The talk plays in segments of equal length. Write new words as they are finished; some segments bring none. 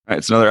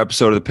It's another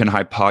episode of the Pin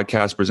High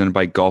Podcast presented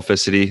by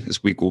Golficity.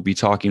 This week we'll be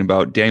talking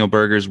about Daniel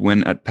Berger's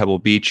win at Pebble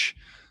Beach.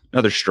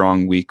 Another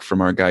strong week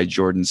from our guy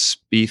Jordan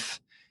Spieth.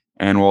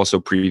 And we'll also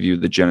preview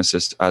the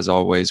Genesis, as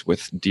always,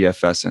 with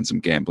DFS and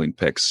some gambling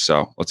picks.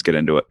 So let's get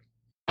into it.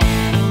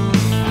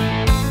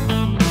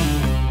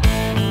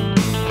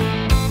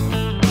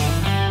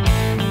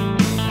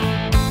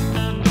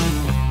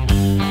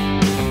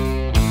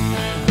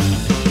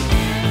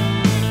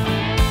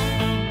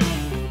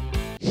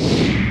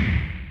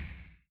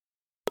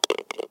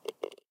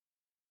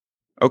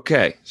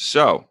 Okay,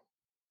 so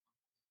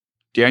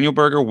Daniel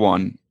Berger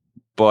won,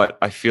 but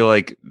I feel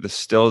like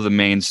the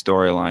main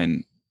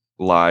storyline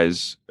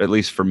lies, at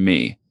least for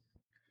me,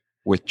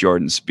 with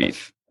Jordan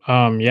Spieth.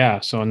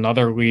 So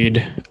another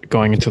lead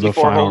going into the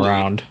final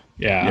round.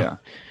 Yeah.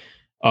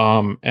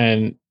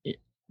 And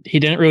he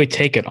didn't really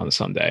take it on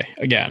Sunday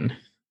again.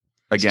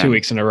 It's 2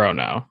 weeks in a row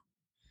now.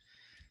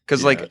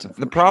 Because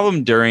the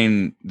problem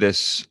during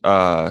this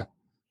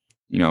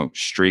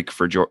streak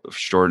for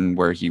Jordan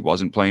where he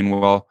wasn't playing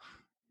well,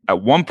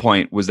 at one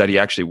point was that he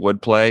actually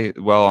would play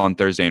well on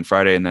Thursday and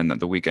Friday, and then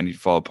the weekend he'd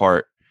fall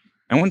apart.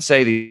 I wouldn't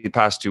say the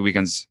past 2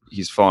 weekends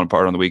he's fallen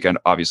apart on the weekend.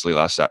 Obviously,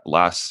 last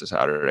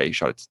Saturday he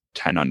shot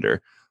 10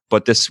 under,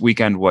 but this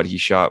weekend, he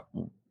shot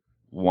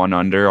 1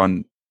 under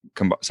on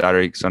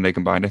Saturday, Sunday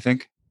combined, I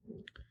think.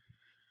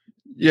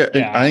 Yeah,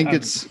 I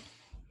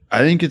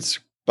think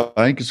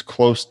it's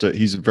close to.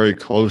 He's very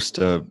close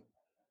to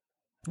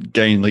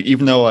getting, like,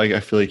 even though I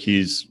feel like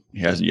he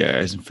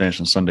hasn't finished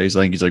on Sundays.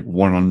 I think he's like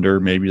 1 under,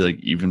 maybe like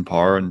even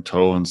par in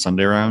total in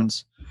Sunday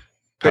rounds.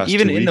 But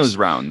even in those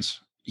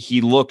rounds,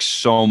 he looks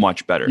so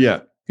much better.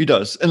 Yeah, he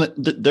does. And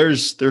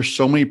there's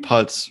so many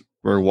putts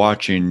we're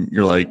watching.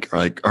 You're like,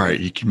 all right,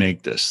 he can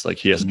make this. Like,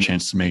 he has a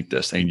chance to make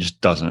this, and he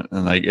just doesn't.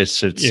 And like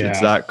it's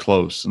that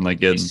close. And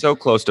like he's so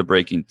close to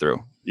breaking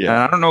through. Yeah, and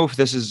I don't know if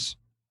this is.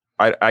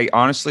 I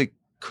honestly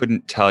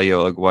couldn't tell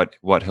you like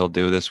what he'll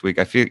do this week.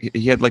 I feel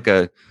he had like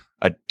a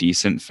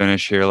decent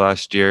finish here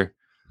last year.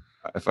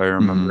 If I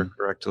remember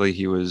correctly,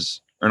 he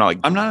was, or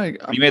not. Like,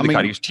 he made the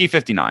cut. He was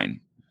T59,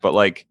 but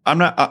like, I'm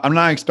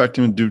not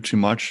expecting him to do too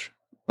much.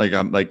 Like,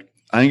 I think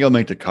he'll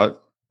make the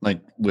cut.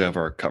 Like, we have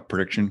our cut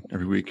prediction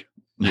every week.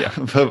 Yeah,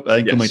 but I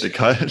think he'll make the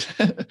cut.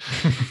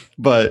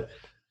 But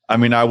I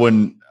mean, I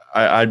wouldn't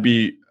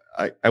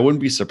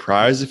be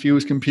surprised if he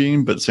was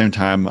competing. But at the same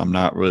time, I'm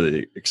not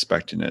really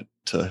expecting it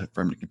for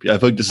him to compete. I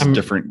feel like this is a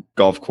different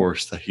golf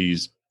course that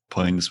he's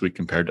playing this week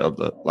compared to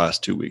the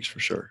last 2 weeks for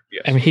sure.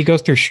 Yes. I mean, he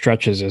goes through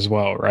stretches as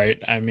well, right?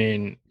 I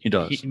mean, he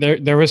does.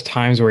 There was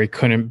times where he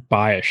couldn't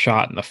buy a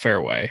shot in the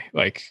fairway,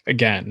 like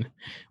again,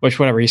 which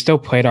whatever, he still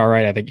played all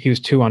right. I think he was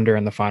 2 under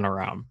in the final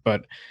round,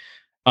 but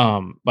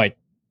like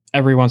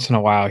every once in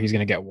a while he's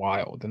going to get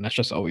wild, and that's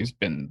just always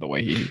been the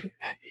way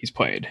he's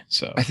played.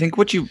 So I think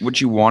what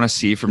you want to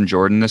see from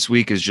Jordan this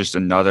week is just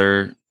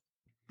another,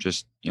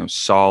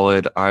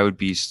 solid. I would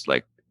be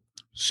like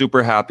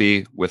super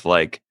happy with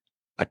like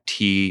a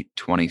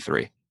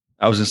T23.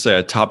 I was gonna say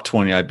a top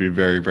 20. I'd be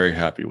very, very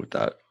happy with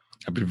that.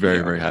 I'd be very,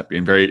 very happy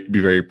and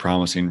be very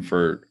promising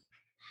for.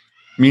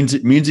 Means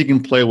he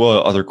can play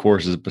well at other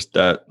courses, but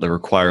that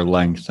require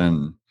length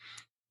and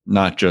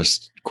not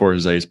just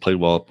courses that he's played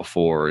well at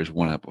before or he's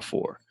won at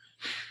before.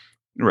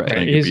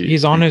 Right.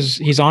 He's on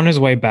his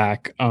way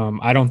back.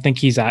 I don't think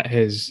he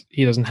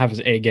doesn't have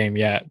his A game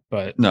yet,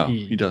 but no,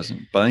 he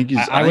doesn't. But I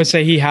think I would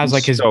say he has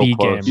like his B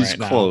game he's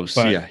right close.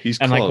 now. Yeah, he's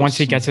and close. like once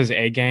he gets his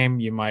A game,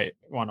 you might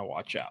want to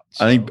watch out.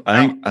 So,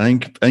 I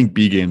think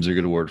B game's a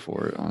good word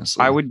for it,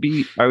 honestly. I would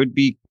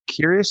be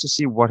curious to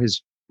see what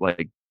his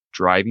like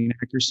driving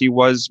accuracy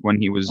was when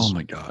he was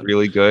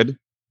really good.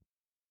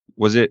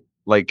 Was it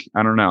like,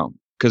 I don't know,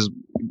 because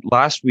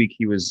last week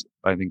he was,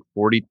 I think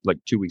 40, like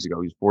 2 weeks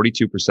ago, he was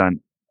 42%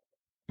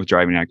 with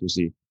driving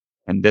accuracy.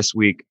 And this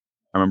week,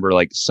 I remember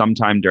like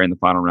sometime during the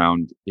final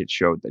round, it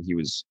showed that he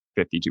was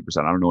 52%.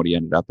 I don't know what he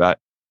ended up at,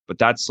 but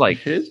that's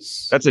like,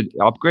 that's an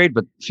upgrade,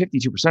 but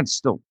 52% is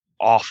still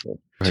awful.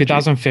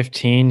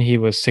 2015, he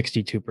was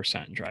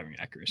 62% driving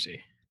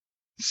accuracy.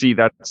 See,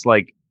 that's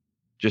like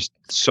just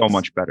so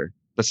much better.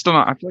 That's still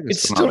not, I feel like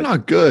it's still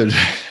not good.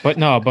 But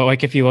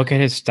like if you look at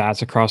his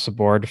stats across the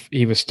board,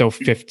 he was still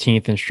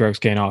 15th in strokes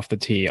gained off the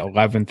tee,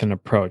 11th in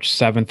approach,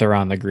 7th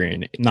around the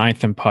green,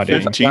 9th in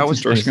putting. 15th in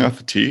strokes gained off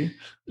the tee?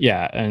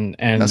 Yeah, and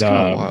that's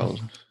kind of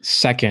wild.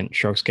 2nd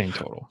strokes gained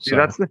total. See,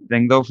 that's the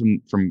thing though,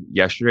 from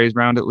yesterday's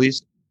round at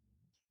least.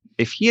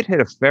 If he had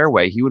hit a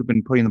fairway, he would have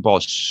been putting the ball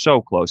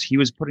so close. He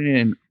was putting it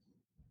in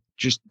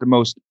just the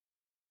most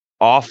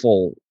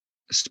awful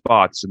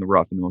spots in the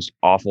rough and the most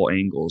awful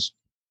angles,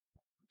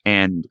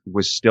 and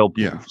was still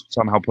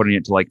somehow putting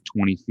it to like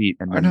 20 feet.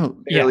 And I know.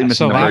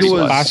 So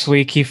last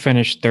week he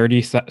finished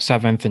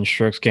 37th in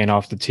strokes gained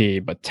off the tee,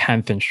 but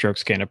 10th in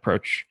strokes gained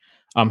approach.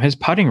 His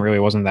putting really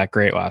wasn't that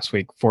great last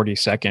week.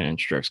 42nd in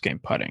strokes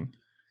gained putting.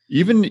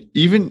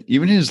 Even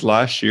his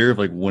last year of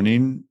like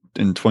winning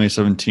in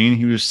 2017,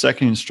 he was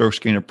 2nd in strokes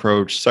gained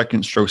approach,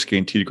 2nd strokes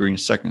gained tee to green,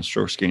 2nd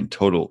strokes gained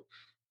total,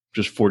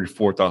 just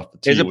 44th off the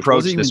tee. His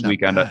approach this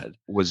weekend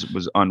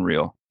was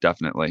unreal.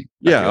 definitely.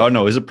 Yeah. Oh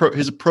no, his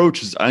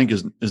approach is, I think,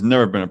 has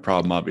never been a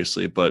problem,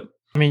 obviously, but.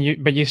 I mean, you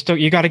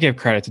got to give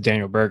credit to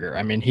Daniel Berger.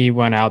 I mean, he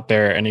went out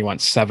there and he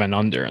went 7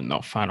 under in the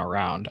final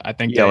round. I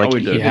think he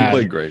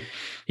played great.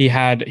 He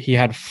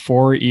had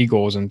 4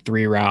 eagles in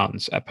 3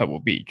 rounds at Pebble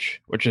Beach,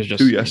 which is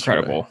just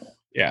incredible.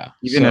 Yeah.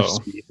 Even if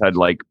Spieth had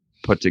like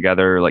put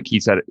together, like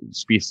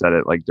Spieth said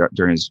it like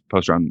during his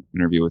post-round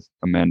interview with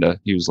Amanda,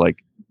 he was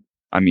like,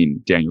 I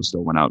mean, Daniel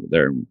still went out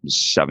there and was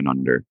 7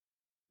 under.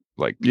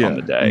 Like on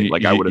the day,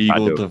 like I would have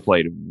had to have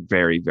played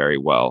very, very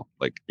well.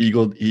 Like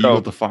eagle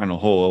the final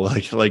hole,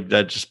 like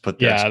that just put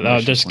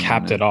that just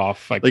capped it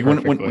off. Like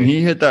when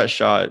he hit that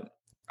shot,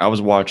 I was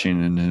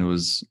watching, and it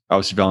was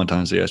obviously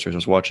Valentine's Day yesterday. So I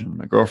was watching with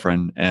my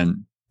girlfriend,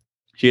 and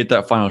he hit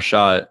that final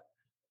shot,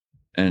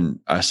 and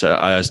I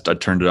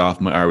turned it off.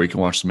 I'm like, all right, we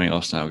can watch something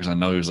else now, because I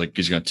know he's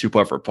going to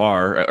 2-putt for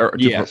par or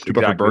 2-putt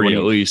for birdie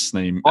at least.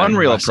 And then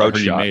unreal approach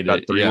shot.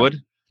 That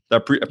 3-wood.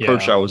 That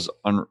approach shot was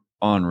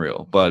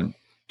unreal, but.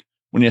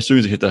 As soon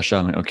as he hit that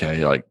shot, I'm like,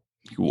 okay, like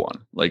he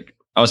won. Like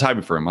I was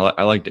happy for him.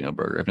 I like Daniel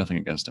Berger. I have nothing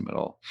against him at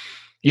all.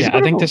 He's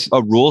I think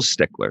a rules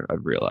stickler.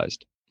 I've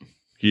realized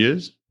he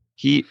is.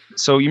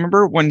 So you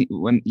remember when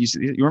you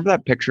remember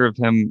that picture of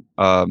him,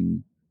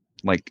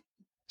 like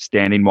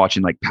standing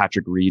watching like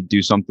Patrick Reed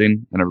do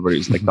something, and everybody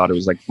was like thought it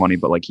was like funny,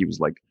 but like he was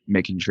like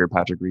making sure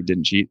Patrick Reed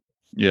didn't cheat.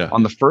 Yeah.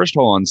 On the first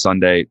hole on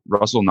Sunday,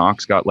 Russell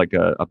Knox got like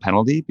a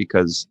penalty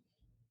because,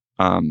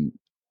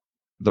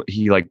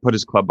 he like put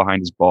his club behind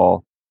his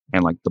ball.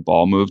 And like the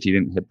ball moved. He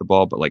didn't hit the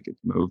ball, but like it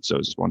moved. So it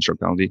was just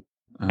 1-stroke penalty.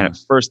 And at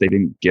first they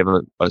didn't give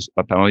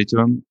a penalty to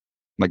him,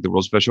 like the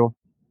rules official.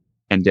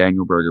 And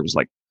Daniel Berger was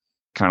like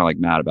kind of like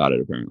mad about it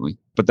apparently.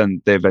 But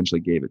then they eventually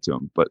gave it to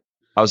him. But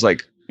I was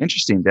like,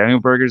 interesting. Daniel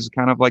Berger is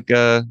kind of like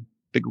a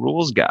big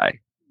rules guy.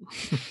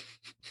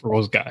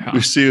 Rules guy, huh?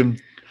 We see him.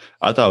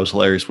 I thought it was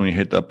hilarious when he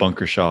hit that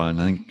bunker shot in,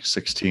 I think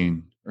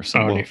 16 or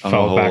something. And he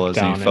fell back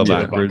down he fell into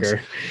backwards. the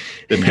bunker.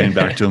 Then hand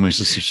back to him. He's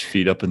just his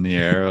feet up in the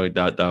air. Like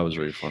that was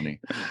really funny.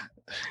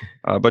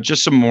 But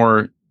just some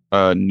more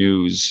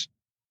news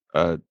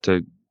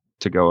to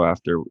go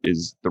after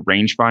is the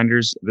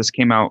rangefinders. This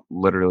came out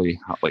literally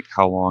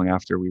how long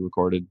after we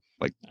recorded?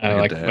 Like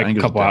a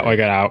couple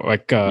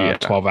hours,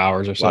 12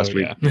 hours or so last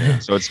week. Yeah.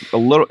 So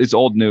it's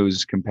old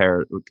news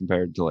compared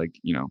to like,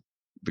 you know,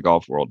 the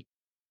golf world.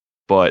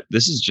 But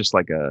this is just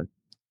a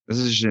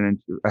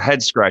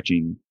head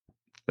scratching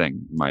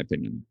thing, in my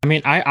opinion. I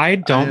mean, I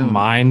don't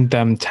mind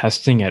them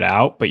testing it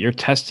out, but you're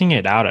testing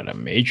it out at a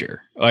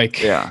major.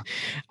 Like, yeah,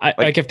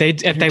 if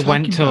they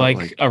went to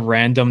like a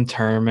random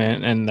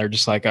tournament and they're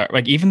just like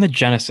even the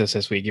Genesis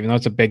this week, even though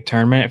it's a big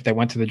tournament, if they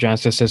went to the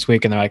Genesis this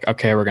week and they're like,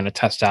 okay, we're going to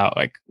test out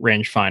like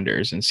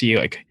rangefinders and see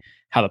like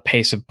how the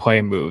pace of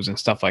play moves and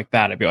stuff like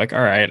that, I'd be like,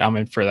 all right, I'm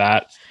in for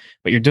that.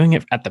 But you're doing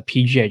it at the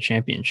PGA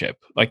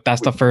Championship. Like that's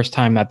the first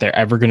time that they're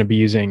ever going to be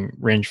using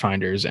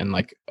rangefinders in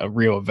like a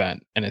real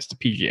event, and it's the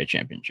PGA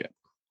Championship.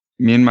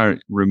 Me and my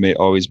roommate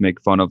always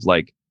make fun of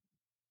like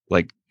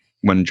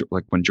when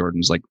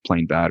Jordan's like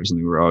playing bad or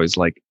something. We were always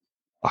like,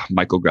 oh,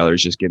 Michael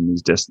Greller's just getting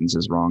these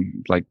distances wrong.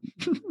 Like,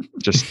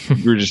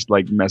 we're just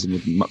like messing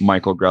with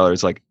Michael Greller.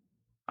 It's like,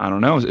 I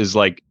don't know. Is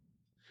like,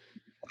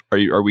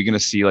 are we going to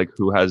see like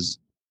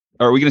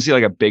are we going to see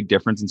like a big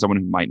difference in someone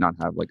who might not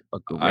have like a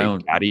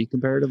great caddy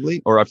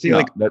comparatively? Or I feel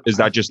like is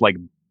that just like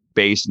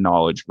base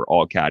knowledge for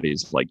all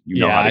caddies? Like, you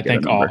know, how to I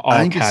think all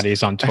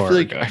caddies on tour.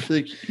 I feel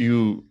like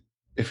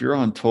if you're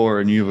on tour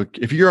and you have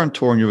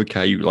a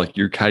caddy, like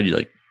your caddy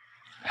like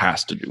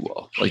has to do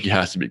well. Like he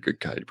has to be a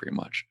good caddy pretty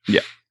much. Yeah.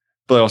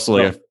 But also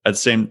like at the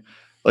same,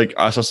 like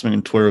I saw something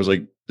on Twitter was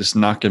like, this is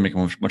not going to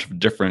make much of a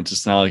difference.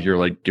 It's not like you're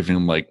like giving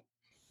them like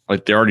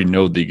they already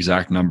know the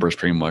exact numbers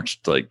pretty much.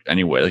 Like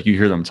anyway, like you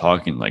hear them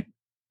talking like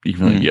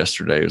even like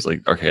yesterday, it was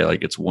like, okay,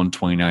 like it's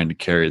 129 to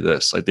carry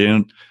this. Like they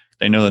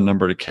know the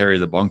number to carry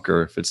the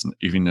bunker if it's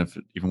even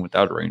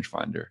without a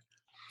rangefinder.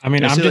 I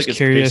mean, I'm just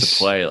curious.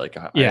 Play. Like,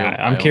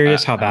 I'm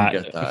curious how that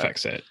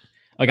affects it.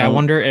 Like, I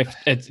wonder if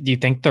do you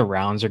think the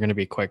rounds are going to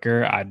be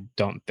quicker? I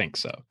don't think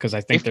so, because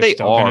I think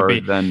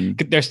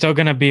they're still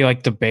going to be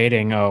like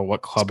debating, oh,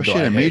 what club do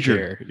I hit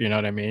here? You know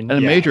what I mean? And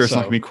a major, it's not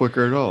going to be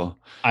quicker at all.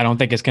 I don't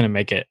think it's going to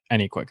make it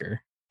any quicker.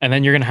 And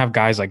then you're going to have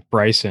guys like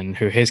Bryson,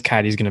 who his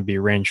caddy's going to be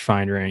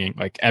rangefindering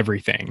like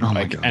everything,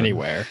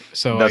 anywhere.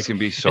 So that's going to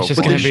be so. It's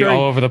just going to be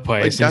all over the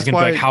place. Like, and he's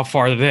going to be like, how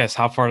far to this?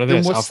 How far to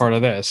this? How far to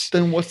this?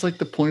 Then what's like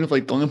the point of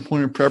like the only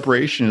point of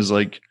preparation is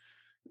like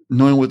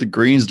knowing what the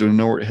green's doing,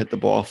 know where to hit the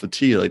ball off the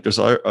tee. Like there's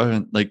I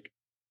like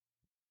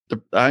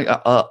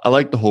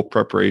the whole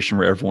preparation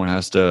where everyone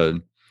has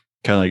to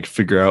kind of like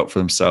figure out for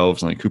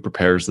themselves and like who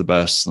prepares the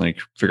best and like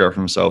figure out for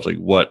themselves like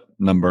what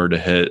number to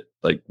hit,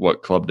 like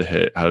what club to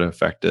hit, how to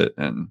affect it.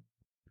 And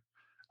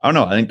I don't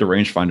know. I think the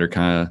rangefinder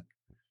kind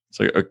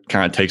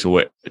of takes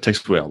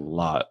away a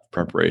lot of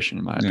preparation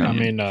in my opinion. I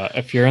mean,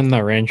 if you're in the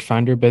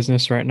rangefinder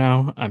business right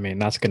now, I mean,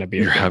 that's going to be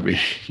you're happy.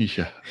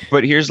 Yeah.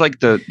 But here's like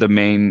the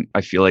main,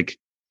 I feel like,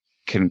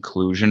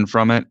 conclusion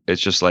from it.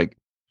 It's just like,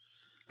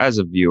 as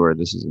a viewer,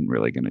 this isn't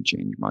really going to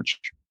change much.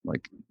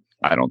 Like,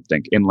 I don't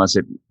think, unless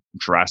it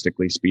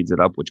drastically speeds it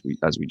up, which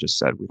as we just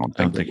said, we don't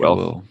think it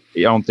will.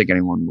 I don't think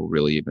anyone will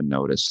really even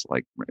notice.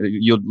 Like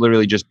you'll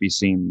literally just be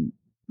seeing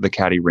the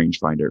caddy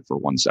rangefinder for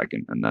 1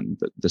 second, and then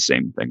the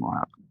same thing will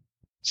happen.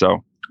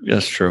 So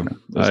that's true.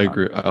 I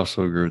agree. I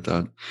also agree with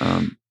that.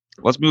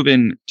 Let's move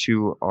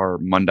into our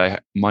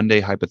Monday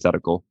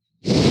hypothetical.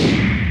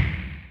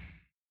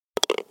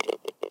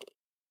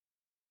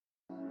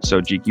 So,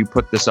 Jeek, you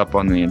put this up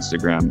on the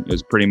Instagram. It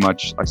was pretty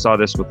much, I saw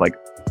this with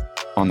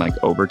on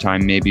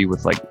overtime, maybe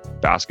with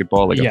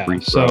basketball, a free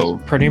throw. So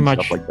pretty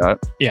much stuff like that.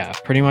 Yeah,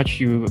 pretty much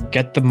you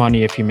get the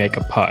money if you make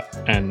a putt,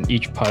 and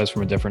each putt is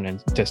from a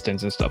different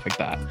distance and stuff like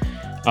that.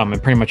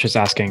 And pretty much just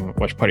asking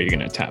which putt are you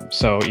going to attempt.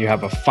 So you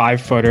have a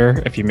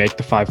 5-footer. If you make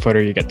the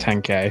 5-footer, you get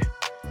 10K.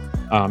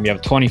 You have a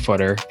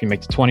 20-footer. If you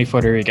make the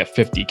 20-footer, you get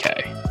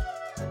 50K.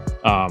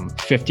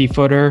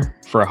 50-footer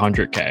for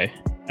 100K.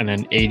 And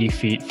then 80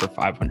 feet for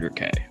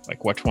 500K.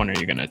 Which one are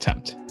you going to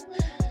attempt?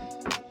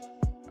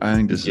 I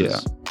think this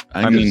is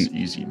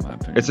easy, in my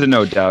opinion. It's a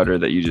no doubter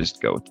that you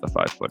just go with the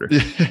 5-footer.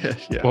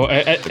 Yeah. Well,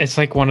 it's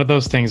one of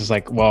those things.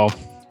 It's well,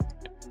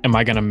 am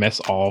I going to miss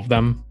all of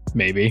them?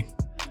 Maybe.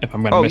 If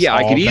I'm going to miss all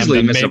I could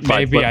easily miss a 5-footer.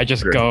 Maybe I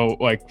just go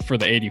for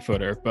the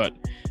 80-footer, but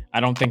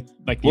I don't think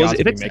the odds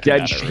if it's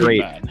dead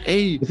straight.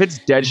 If it's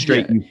dead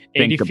straight, you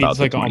think about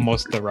the 20.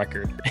 Almost the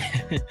record.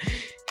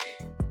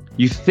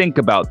 You think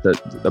about the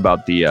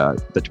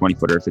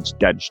 20-footer if it's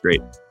dead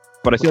straight,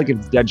 but I feel like if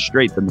it's dead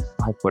straight, then the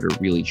 5-footer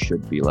really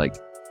should be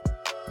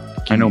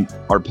I know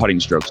our putting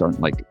strokes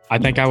aren't I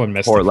think I would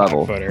miss the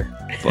 5-footer,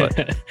 but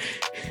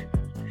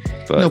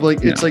no,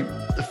 but it's the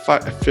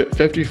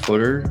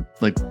 50-footer.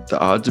 The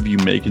odds of you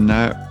making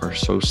that are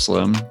so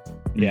slim.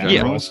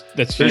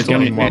 That's just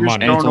getting more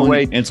money.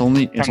 It's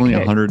only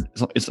 100.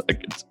 It's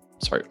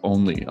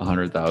only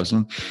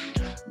 100,000.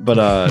 But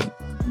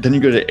then you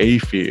go to 80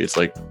 feet. It's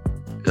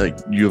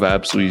you have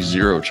absolutely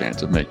zero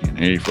chance of making an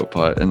 80-foot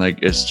putt, and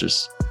it's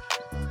just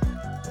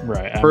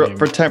right. For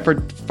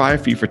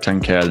 5 feet for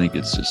 10K, I think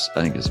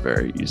it's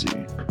very easy.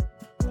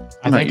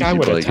 I think I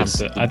would attempt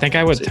it. I think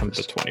I would attempt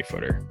the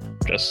 20-footer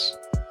just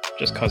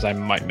because I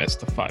might miss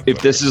the 5-footer.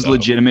 If this is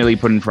legitimately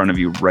put in front of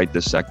you right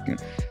this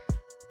second.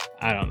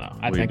 I don't know.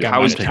 I think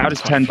how does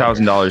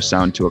 $10,000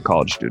 sound to a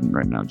college student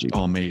right now, G?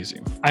 Oh,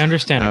 amazing. I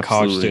understand a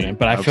college student,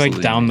 but I feel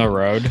down the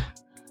road,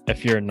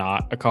 if you're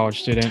not a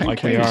college student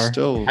like we are,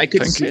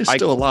 10K is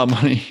still a lot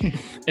of money.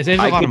 It is a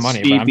lot of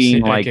money, but I'm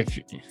being if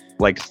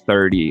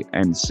 30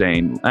 and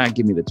saying,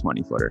 give me the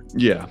 20-footer.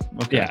 Yeah.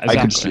 Okay. Yeah, exactly.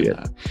 I could see it.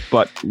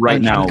 But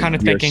now, I'm kind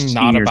of thinking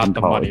not about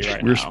the money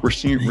right now. We're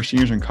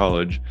seniors in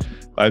college.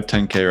 I have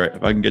 10K, right?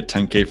 If I can get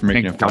 10K for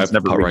making a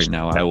 5-foot putt right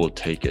now, I will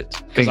take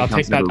it. Because I'll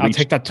take that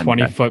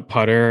 20-foot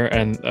putter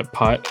and a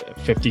putt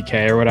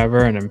 50K or whatever,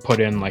 and then put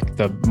in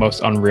the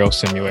most unreal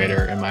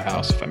simulator in my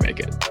house if I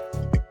make it.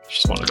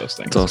 Just one of those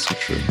things. It's also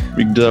true.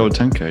 You can do that with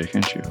 10K,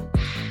 can't you?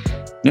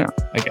 Yeah,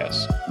 I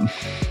guess.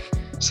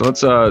 So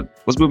let's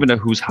move into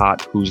who's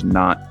hot, who's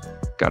not.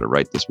 Got it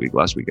right this week.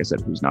 Last week I said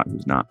who's not.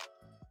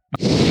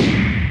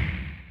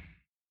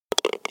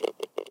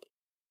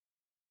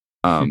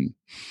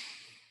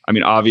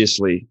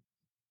 Obviously,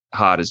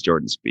 hot is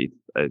Jordan Spieth.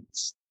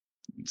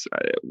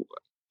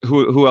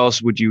 Who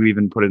else would you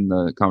even put in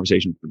the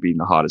conversation for being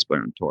the hottest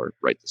player on tour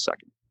right this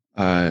second?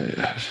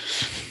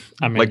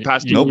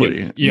 Past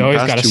nobody. You always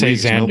got to say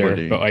Xander,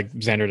 nobody. But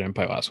Xander didn't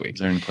play last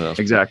week.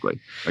 Exactly.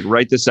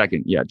 Right this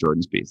second, yeah,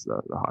 Jordan Spieth's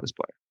the hottest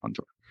player on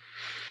tour.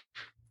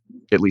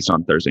 At least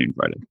on Thursday and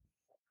Friday.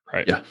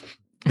 Right. Yeah.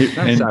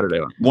 And Saturday.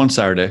 One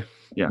Saturday.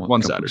 Yeah,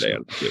 one Saturday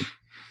out of the two.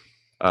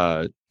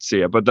 So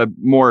yeah, but the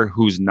more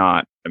who's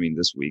not,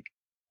 this week,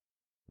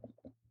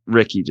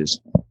 Ricky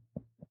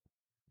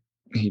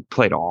he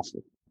played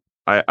awful.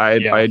 I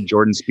had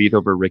Jordan Spieth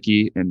over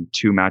Ricky in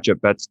 2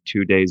 matchup bets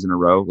 2 days in a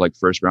row,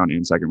 first round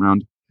and second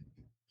round.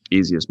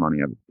 Easiest money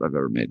I've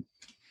ever made.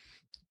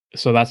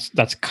 So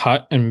that's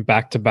cut in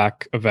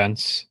back-to-back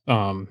events.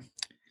 And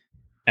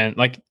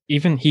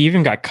he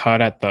even got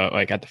cut at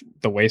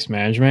the waste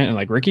management,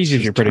 and Ricky's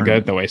usually pretty good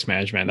at the waste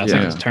management. That's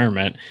his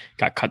tournament.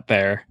 Got cut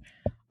there.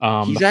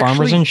 The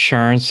Farmers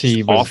Insurance,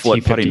 he was awful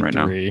at putting right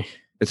now.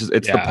 It's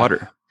the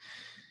putter.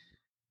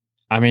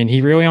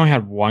 He really only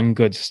had one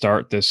good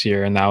start this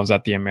year, and that was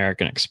at the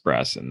American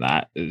Express, and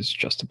that is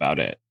just about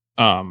it.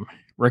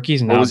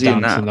 Ricky's now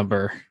down to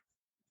number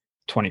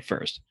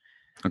 21st.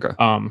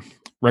 Okay.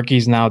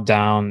 Ricky's now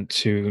down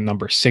to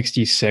number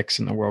 66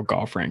 in the world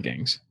golf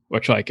rankings,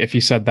 which if you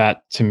said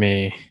that to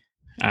me,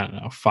 I don't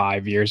know,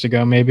 5 years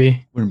ago,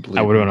 maybe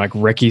I would have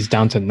been Ricky's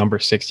down to number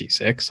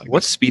 66.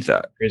 What's Spieth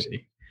at?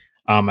 Crazy.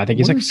 I think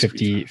he's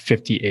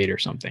 58 or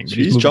something. So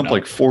he's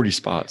jumped 40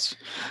 spots.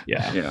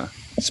 Yeah. Yeah.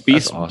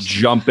 Spieth's awesome.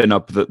 Jumping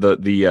up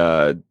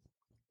the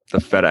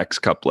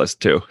FedEx Cup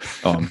list too.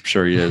 Oh, I'm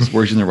sure he is.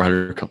 Where's in the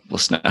Ryder Cup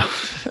list now?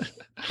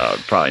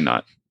 Probably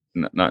not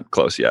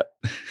close yet,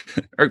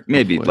 or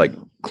maybe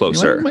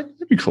closer.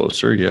 Might be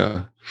closer.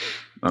 Yeah.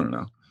 I don't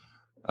know.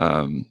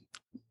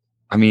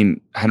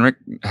 Henrik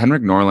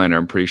Norlander,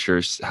 I'm pretty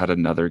sure had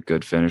another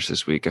good finish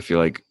this week. I feel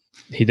like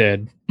he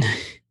did.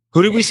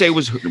 Who did we say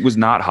was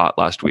not hot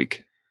last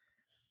week?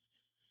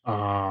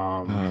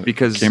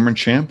 Because Cameron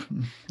Champ,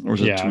 or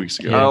was it 2 weeks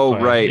ago? Oh,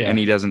 right, and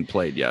he doesn't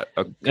play yet.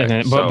 Okay, and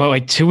then, but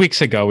like 2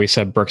 weeks ago, we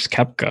said Brooks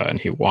Koepka, and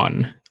he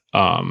won.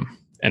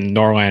 And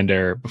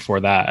Norlander before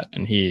that,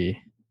 and he's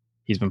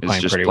been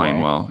playing pretty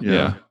well.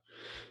 Yeah.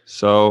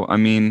 So I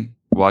mean,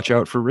 watch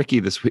out for Ricky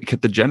this week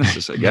at the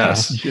Genesis, I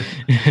guess.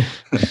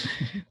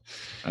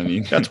 I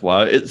mean, that's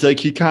why it's like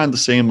he kind of the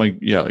same, like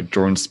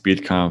Jordan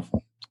Spieth, kind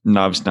of,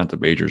 obviously not the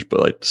majors, but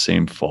like the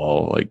same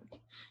fall. Like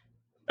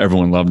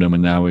everyone loved him,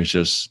 and now he's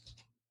just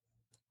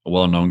a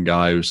well-known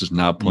guy who's just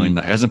not playing.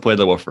 That hasn't played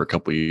that well for a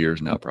couple of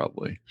years now,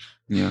 probably.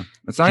 Yeah,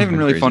 it's not even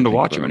really fun to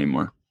watch him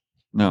anymore.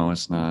 No,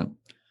 it's not.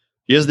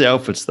 He has the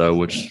outfits though,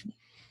 which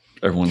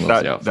everyone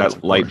loves. The outfits,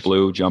 that light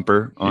blue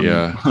jumper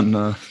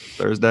on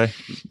Thursday.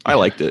 I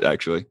liked it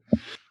actually.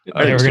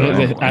 I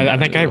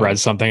think I read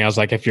something. I was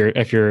like, if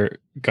you're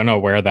gonna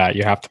wear that,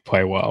 you have to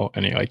play well,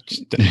 and he like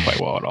just didn't play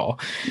well at all.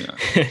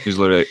 Yeah, he's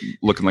literally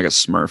looking like a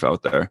Smurf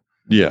out there.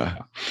 Yeah.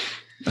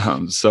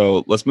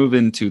 So let's move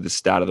into the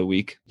stat of the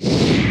week.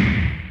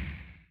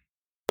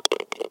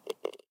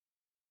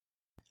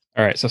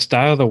 All right, so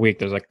stat of the week.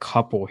 There's a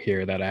couple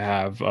here that I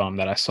have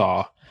that I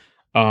saw.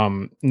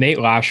 Nate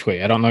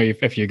Lashley. I don't know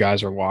if you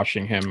guys are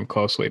watching him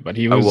closely, but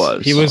he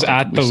was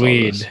at the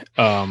lead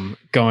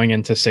going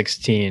into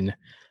 16.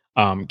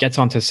 Gets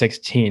onto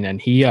 16,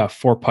 and he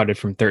 4-putted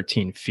from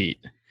 13 feet.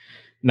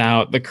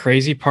 Now, the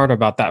crazy part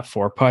about that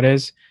 4-putt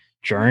is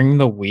during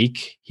the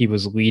week, he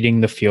was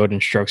leading the field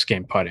in strokes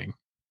gained putting.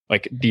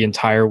 Like the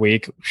entire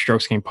week,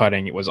 strokes gained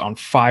putting, it was on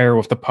fire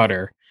with the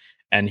putter,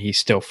 and he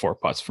still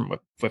 4-putts from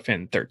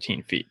within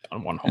 13 feet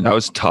on one hole. And that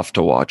was tough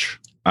to watch.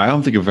 I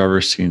don't think I've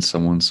ever seen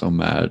someone so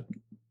mad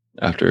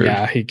after.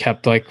 Yeah, he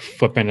kept like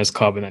flipping his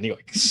club, and then he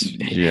like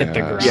hit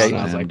the ground. Yeah,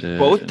 I was like,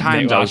 both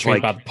times I was like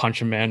about to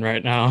punch a man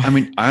right now. I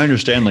mean, I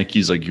understand like he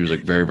was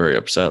like very, very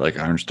upset. Like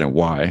I understand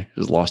why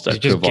he's lost that. He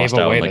just gave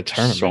away the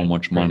tournament, so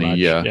much money.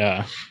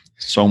 Yeah,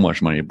 so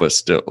much money, but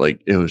still,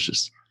 like it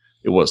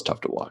was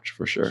tough to watch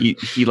for sure.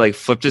 He like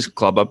flipped his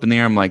club up in the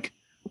air. I'm like,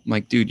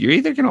 dude, you're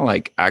either gonna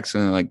like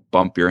accidentally like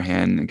bump your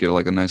hand and get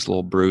like a nice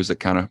little bruise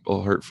that kind of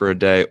will hurt for a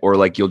day, or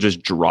like you'll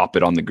just drop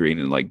it on the green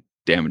and like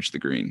damage the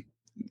green.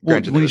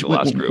 Granted,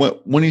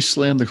 when he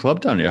slammed the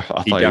club down, I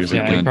thought he was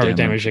like, probably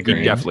damaged the green.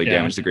 He definitely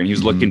damaged the green. He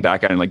was looking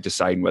back at it and like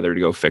deciding whether to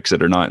go fix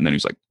it or not, and then he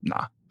was like,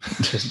 nah.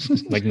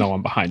 Like no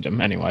one behind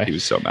him anyway. He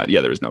was so mad.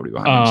 Yeah, there was nobody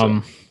behind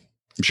him. So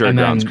I'm sure a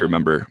grounds crew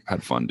member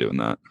had fun doing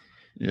that.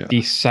 Yeah.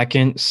 The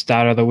second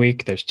stat of the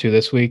week, there's 2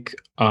 this week.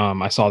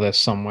 I saw this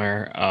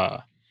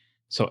somewhere.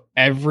 So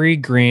every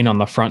green on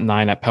the front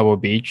 9 at Pebble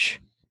Beach,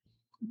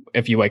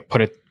 if you like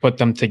put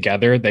them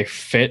together, they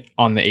fit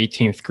on the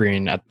 18th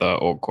green at the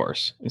old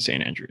course in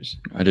St. Andrews.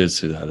 I did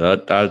see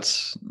that.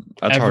 That's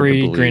every hard to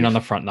believe. Green on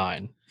the front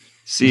 9.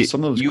 See,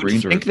 some of those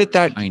greens think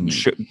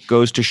that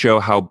goes to show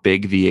how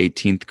big the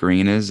 18th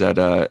green is at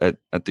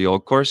the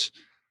old course.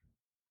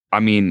 I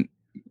mean,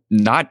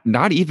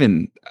 not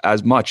even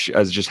as much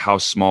as just how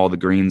small the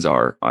greens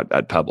are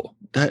at Pebble.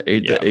 The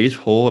 8th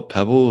hole at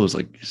Pebble was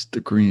like the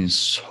green is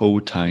so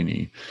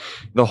tiny.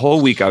 The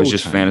whole week I was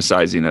just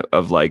fantasizing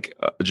of like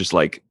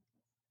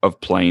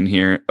of playing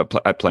here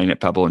playing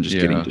at Pebble and just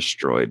getting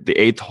destroyed. The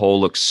 8th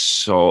hole looks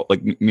so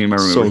like me and my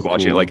roommate were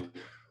watching it, like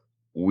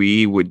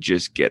we would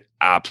just get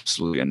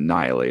absolutely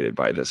annihilated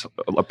by this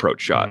approach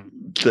shot.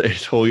 The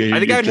 8th hole, I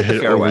think I'd hit the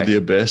fairway over the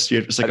abyss. You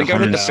have just like I think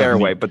I'd hit the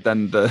fairway, but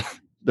then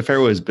the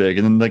fairway is big,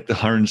 and then like the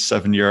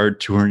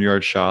 107-yard,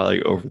 200-yard shot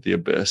like over the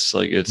abyss,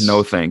 like it's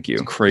no thank you.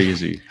 It's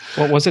crazy.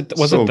 What was it?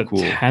 Was it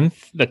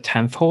the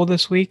 10th hole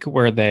this week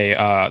where they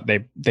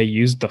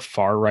used the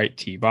far right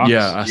tee box?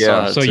 Yeah, I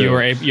saw that so too.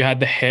 you had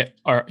to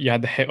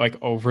hit like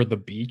over the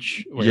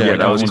beach. Where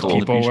that was cool.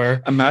 People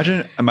were.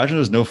 Imagine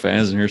there's no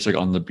fans and you're just like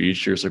on the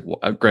beach. You're just like,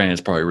 well, granted,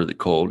 it's probably really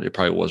cold. It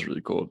probably was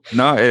really cold.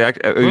 No,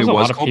 it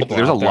was cold. But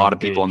there's a lot of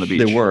people on the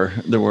beach.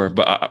 There were.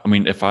 But I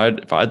mean, if I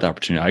had the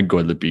opportunity, I'd go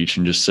to the beach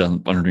and just sit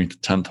underneath the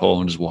 10th hole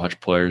and just watch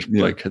players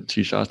like hit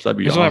tee shots. That'd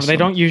be awesome. They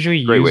don't usually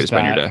use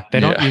that. They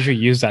don't usually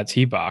use that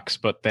tee box,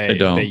 but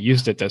they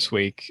used it this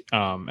week,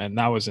 and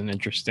that was an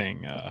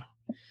interesting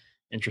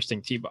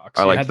tee box.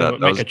 I like had that. To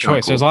make a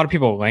choice. Cool. There's a lot of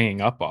people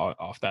laying up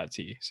off that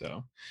tee.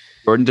 So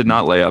Jordan did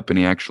not lay up, and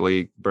he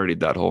actually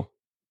birdied that hole.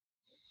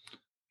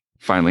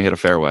 Finally hit a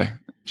fairway.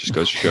 Just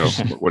goes to show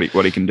what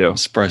he can do.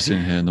 Surprised he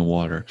didn't hit in the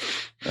water.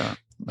 Yeah.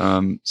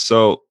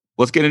 So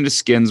let's get into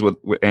skins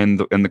and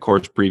the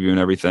course preview and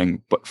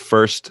everything. But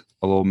first,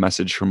 a little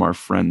message from our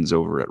friends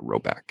over at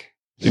Rhoback.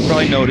 You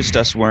probably noticed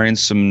us wearing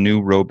some new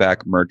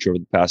Rhoback merch over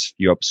the past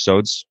few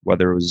episodes,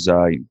 whether it was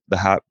the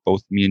hat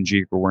both me and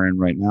Jake are wearing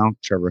right now.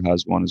 Trevor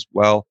has one as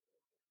well.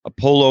 A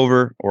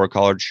pullover or a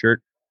collared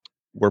shirt.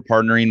 We're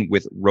partnering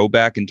with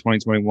Rhoback in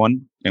 2021,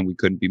 and we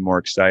couldn't be more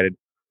excited.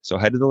 So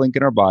head to the link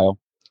in our bio,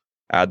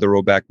 add the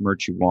Rhoback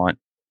merch you want,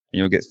 and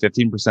you'll get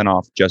 15%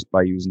 off just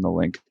by using the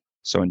link.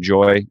 So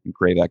enjoy and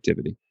crave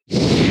activity.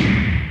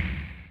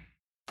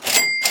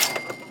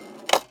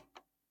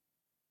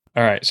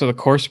 All right, so the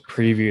course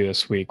preview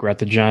this week, we're at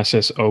the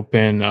Genesis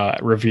Open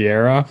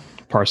Riviera,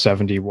 par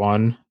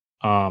 71.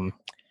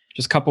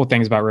 Just a couple of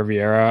things about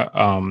Riviera.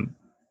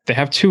 They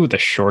have 2 of the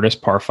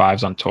shortest par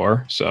 5s on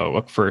tour, so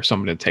look for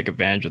someone to take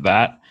advantage of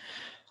that.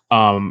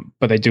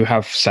 But they do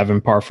have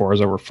 7 par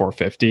 4s over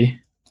 450,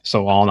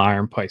 so long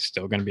iron play is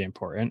still going to be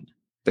important.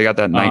 They got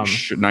that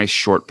nice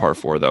short par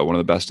 4 though, one of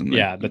the best in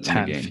the the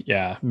 10th.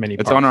 game. Mini.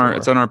 It's on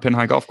our Pin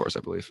High golf course,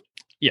 I believe.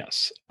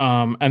 Yes.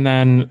 And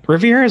then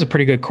Riviera is a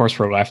pretty good course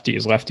for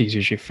lefties. Lefties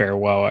usually fare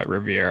well at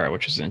Riviera,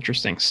 which is an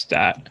interesting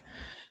stat.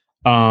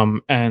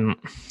 And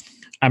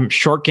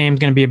short game is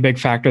going to be a big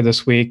factor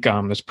this week.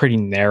 There's pretty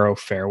narrow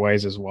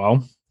fairways as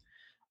well.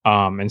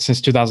 And since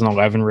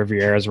 2011,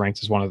 Riviera is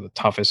ranked as one of the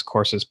toughest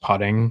courses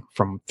putting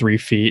from 3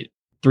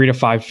 to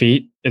 5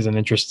 feet is an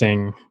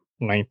interesting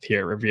length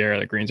here. Riviera,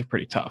 the greens are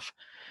pretty tough.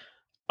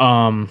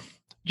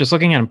 Just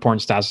looking at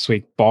important stats this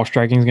week, ball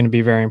striking is going to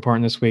be very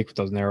important this week with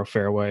those narrow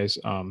fairways.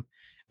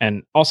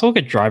 And also look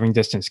at driving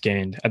distance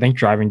gained. I think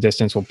driving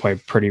distance will play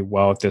pretty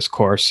well at this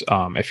course.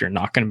 If you're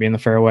not going to be in the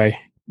fairway,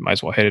 you might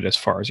as well hit it as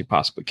far as you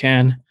possibly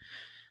can.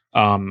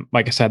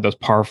 Like I said, those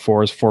par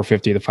 4s,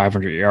 450 to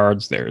 500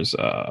 yards, there's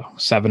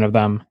 7 of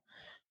them.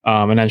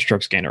 And then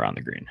strokes gained around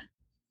the green.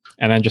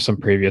 And then just some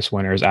previous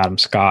winners, Adam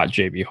Scott,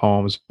 JB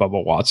Holmes,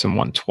 Bubba Watson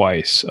won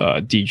twice,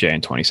 DJ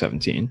in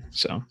 2017.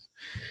 So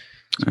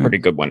pretty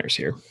good winners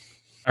here.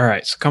 All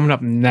right, so coming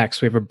up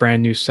next, we have a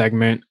brand new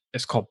segment.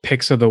 It's called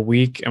Picks of the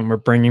Week, and we're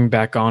bringing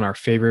back on our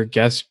favorite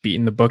guest,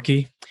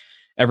 BeatinTheBookie.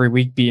 Every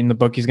week,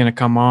 BeatinTheBookie is going to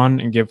come on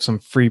and give some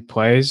free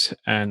plays,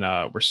 and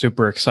we're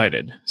super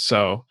excited.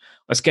 So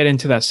let's get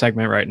into that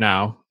segment right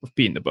now with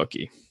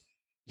BeatinTheBookie.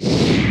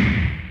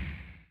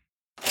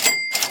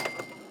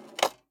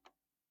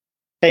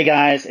 Hey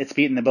guys, it's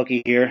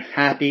BeatinTheBookie here.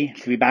 Happy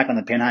to be back on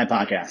the Pin High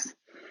podcast.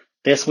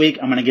 This week,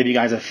 I'm going to give you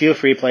guys a few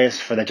free plays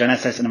for the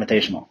Genesis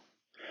Invitational.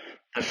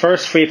 The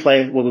first free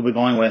play we'll be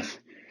going with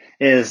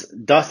is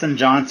Dustin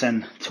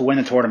Johnson to win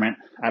the tournament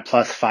at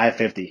plus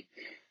 550.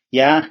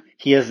 Yeah,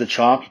 he is the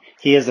chalk.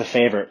 He is the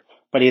favorite,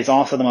 but he is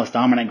also the most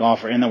dominant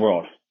golfer in the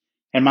world.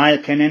 In my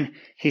opinion,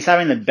 he's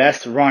having the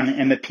best run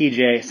in the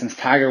PGA since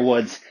Tiger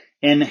Woods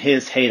in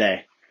his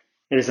heyday.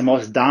 It is the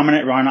most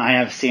dominant run I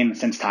have seen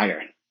since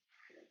Tiger.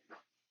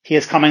 He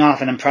is coming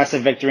off an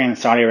impressive victory in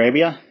Saudi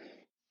Arabia.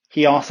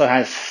 He also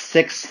has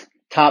 6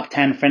 top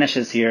 10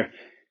 finishes here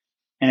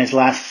in his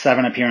last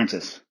 7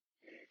 appearances.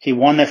 He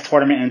won this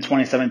tournament in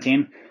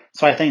 2017,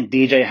 so I think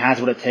DJ has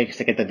what it takes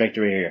to get the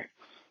victory here.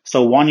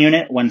 So 1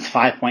 unit wins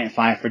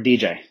 5.5 for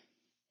DJ.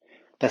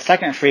 The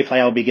second free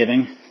play I'll be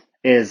giving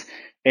is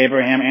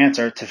Abraham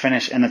Answer to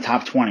finish in the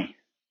top 20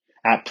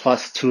 at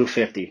plus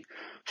 250.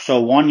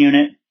 So 1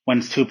 unit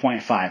wins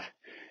 2.5.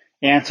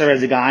 Answer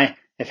is a guy,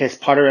 if his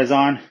putter is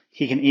on,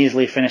 he can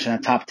easily finish in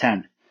the top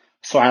 10.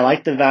 So I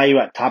like the value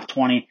at top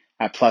 20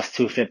 at plus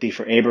 250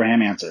 for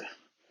Abraham Answer.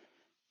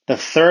 The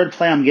third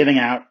play I'm giving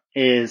out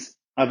is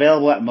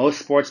available at most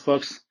sports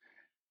books.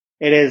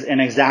 It is an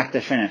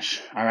exacta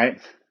finish, all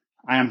right?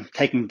 I am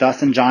taking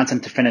Dustin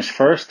Johnson to finish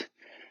first,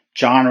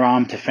 Jon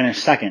Rahm to finish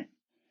second.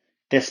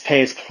 This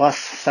pays plus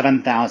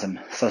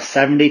 7,000, so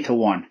 70 to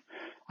 1.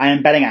 I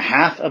am betting a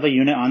half of a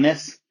unit on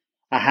this.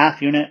 A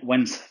half unit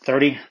wins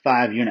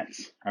 35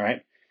 units, all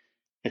right?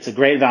 It's a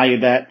great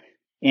value bet,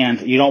 and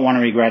you don't want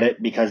to regret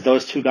it because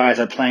those 2 guys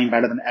are playing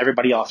better than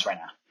everybody else right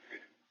now.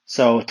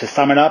 So to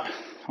sum it up,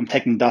 I'm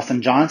taking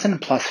Dustin Johnson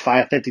plus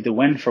 550 to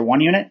win for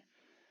 1 unit.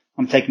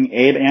 I'm taking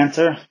Abe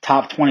Answer,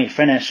 top 20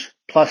 finish,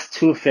 plus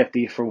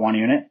 250 for 1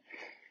 unit.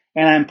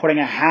 And I'm putting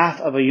a half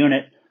of a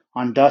unit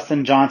on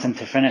Dustin Johnson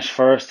to finish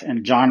first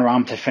and Jon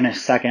Rahm to finish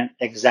second,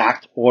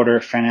 exact order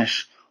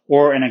finish,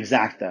 or an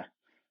exacta.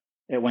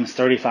 It wins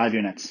 35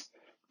 units.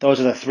 Those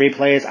are the 3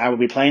 plays I will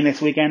be playing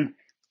this weekend.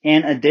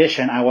 In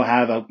addition, I will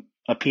have a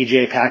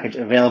PGA package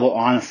available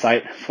on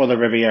site for the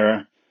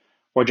Riviera.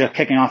 We're just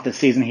kicking off the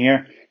season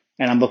here,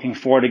 and I'm looking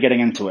forward to getting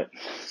into it.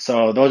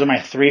 So those are my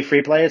 3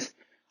 free plays.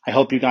 I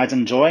hope you guys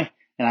enjoy,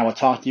 and I will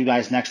talk to you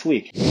guys next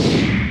week.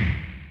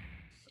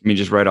 I mean,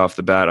 just right off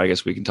the bat, I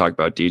guess we can talk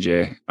about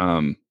DJ.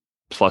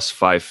 Plus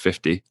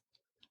 550.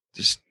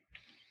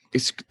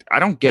 I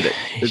don't get it.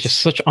 It's just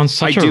such a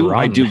run.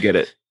 I do get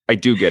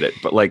it.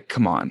 But like,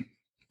 come on,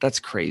 that's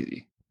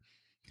crazy.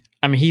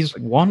 I mean,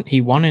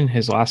 he won in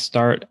his last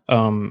start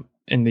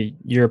in the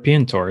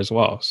European Tour as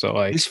well. So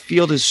like, his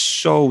field is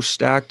so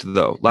stacked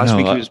though. Last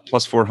week he was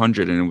plus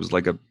 400, and it was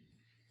like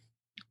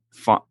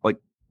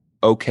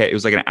okay, it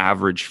was like an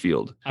average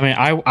field. I mean,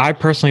 I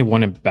personally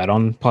wouldn't bet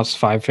on plus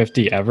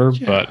 550 ever,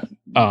 but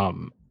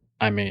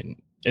I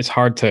mean, it's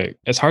hard to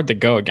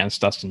go against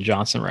Dustin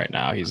Johnson right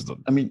now.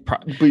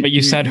 But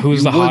you said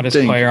who's the hottest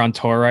player on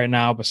tour right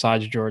now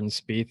besides Jordan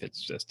Spieth? It's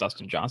just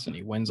Dustin Johnson.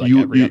 He wins like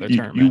every other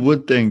tournament.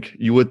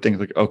 You would think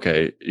like,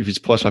 okay, if he's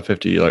plus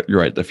 550, like, you're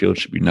right, the field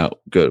should be not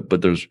good.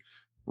 But there's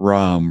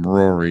Rahm,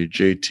 Rory,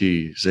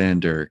 JT,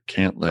 Xander,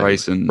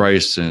 Cantlay,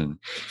 Bryson,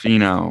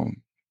 Finau,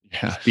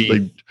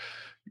 like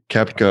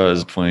Koepka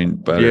is playing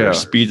better. Yeah.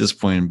 Spieth is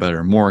playing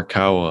better.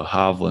 Morikawa,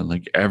 Hovland,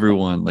 like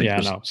everyone. Like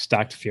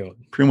stacked field.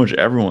 Pretty much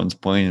everyone's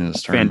playing in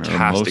this tournament.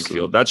 Fantastic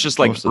field. That's just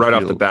like right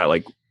off the bat,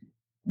 like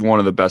one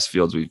of the best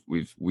fields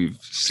we've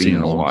seen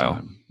in a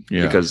while.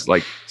 Yeah. Because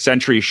like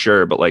Century,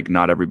 sure, but like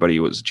not everybody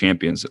was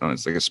champions.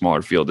 It's like a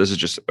smaller field. This is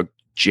just a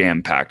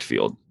jam-packed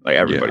field. Like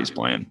everybody's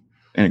playing.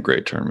 And a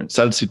great tournament.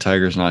 Sad to see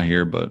Tiger's not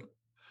here, but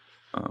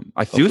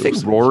I do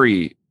think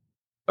Rory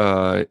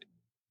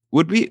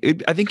would be.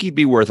 I think he'd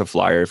be worth a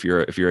flyer if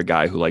you're a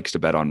guy who likes to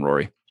bet on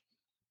Rory.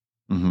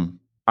 Mm-hmm.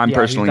 I'm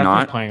personally he's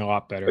not playing a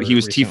lot better. But he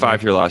was recently.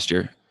 T5 here last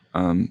year,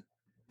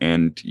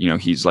 and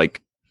he's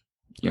like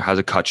has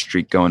a cut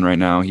streak going right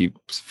now. He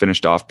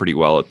finished off pretty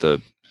well at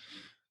the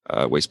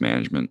Waste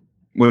Management.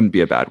 Wouldn't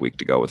be a bad week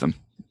to go with him.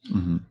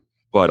 Mm-hmm.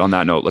 But on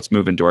that note, let's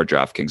move into our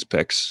DraftKings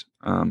picks.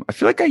 I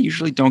feel like I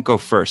usually don't go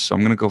first, so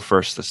I'm going to go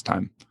first this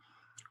time.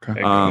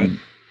 Okay. I'm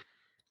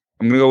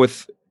going to go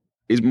with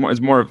it's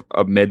more of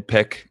a mid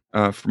pick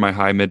for my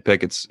high mid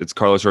pick. It's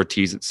Carlos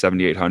Ortiz at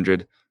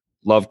 7,800.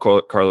 Love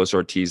Carlos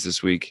Ortiz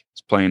this week.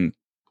 He's playing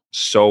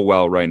so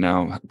well right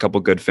now. A couple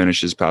good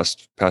finishes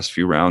past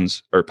few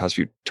rounds or past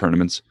few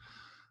tournaments.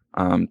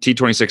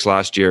 T26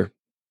 last year,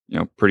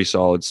 pretty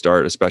solid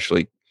start,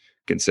 especially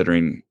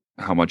considering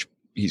how much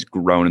he's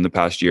grown in the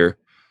past year.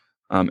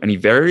 And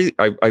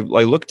I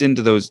looked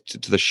into those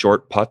to the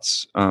short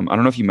putts. I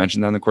don't know if you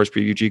mentioned that in the course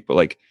preview, Jeek, but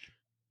like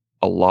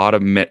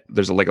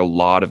there's a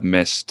lot of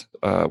missed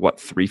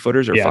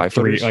 3-footers or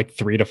 5-footers? Like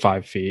 3 to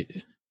 5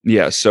 feet.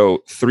 Yeah,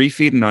 so 3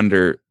 feet and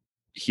under,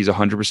 he's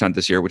 100%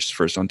 this year, which is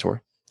first on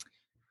tour.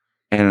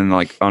 And then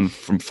like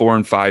from 4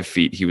 and 5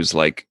 feet, he was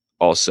like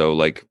also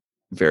like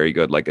very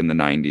good, like in the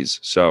 90s.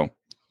 So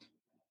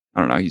I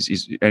don't know.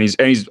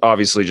 He's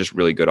obviously just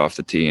really good off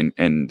the tee,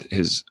 and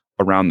his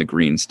around the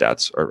green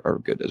stats are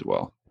good as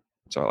well.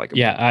 So I like him.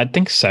 Yeah, I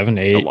think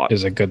 7-8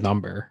 is a good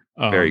number.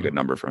 Very good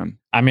number for him.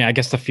 I mean, I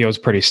guess the field's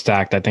pretty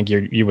stacked. I think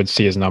you would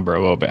see his number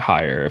a little bit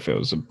higher if it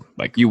was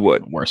you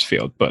would worse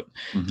field, but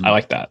I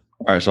like that.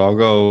 All right, so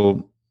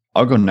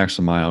I'll go next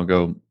on mine. I'll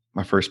go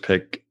my first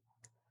pick,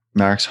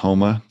 Max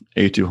Homa,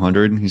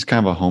 8,200. He's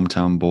kind of a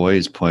hometown boy.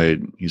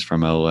 He's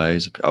from LA.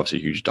 He's obviously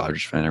a huge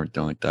Dodgers fan,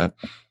 everything like that.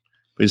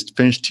 But he's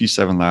finished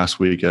T7 last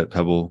week at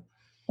Pebble.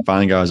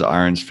 Finally got his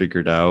irons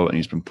figured out, and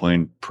he's been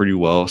playing pretty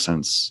well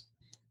since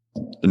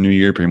the new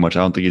year, pretty much. I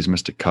don't think he's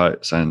missed a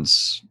cut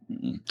since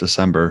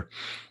December.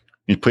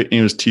 He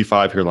was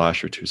T5 here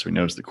last year too, so he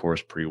knows the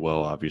course pretty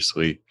well,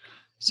 obviously.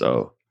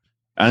 So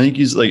I think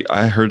he's like,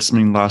 I heard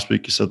something last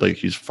week. He said like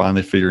he's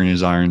finally figuring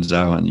his irons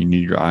out, and you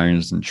need your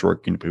irons and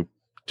short game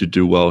to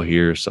do well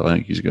here. So I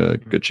think he's got a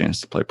good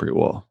chance to play pretty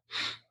well.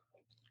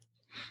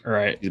 All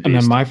right. And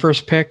then my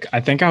first pick,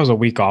 I think I was a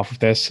week off of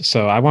this.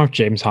 So I went with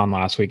James Hahn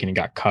last week and he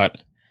got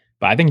cut.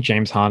 But I think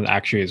James Hahn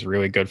actually is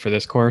really good for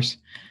this course.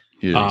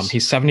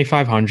 He's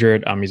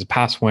 7,500. He's a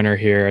past winner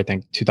here. I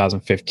think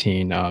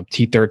 2015,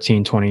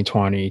 T13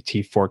 2020,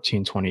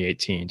 T14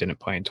 2018. Didn't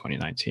play in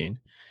 2019.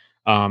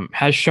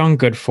 Has shown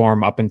good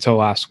form up until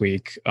last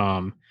week.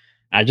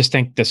 I just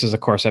think this is a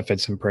course that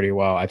fits him pretty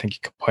well. I think he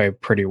could play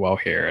pretty well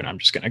here, and I'm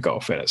just going to go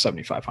fit at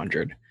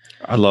 7,500.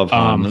 I love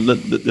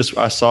him.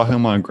 I saw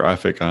him on a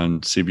graphic on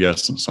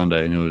CBS on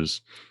Sunday, and it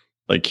was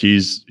like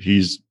he's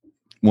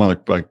one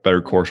of the like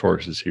better course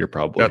horses here,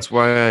 probably. That's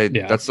why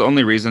that's the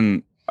only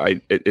reason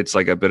it's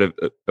like a bit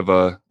of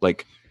a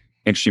like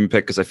interesting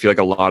pick, because I feel like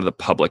a lot of the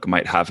public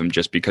might have him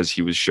just because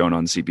he was shown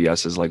on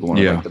CBS as like one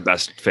of like the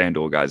best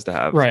FanDuel guys to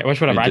have. Right,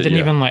 which whatever. I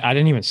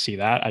didn't even see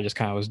that. I just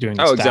kind of was doing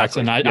the stats.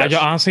 Exactly. And I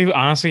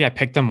honestly I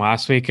picked them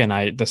last week,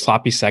 and the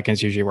sloppy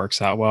seconds usually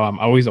works out well. I'm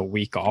always a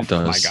week off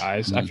of my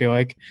guys. Mm-hmm. I feel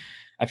like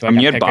I pick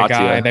a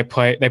guy, they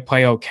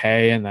play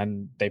okay, and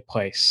then they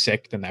play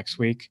sick the next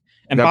week.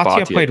 And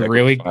Bhatia played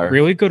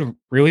really good,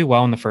 really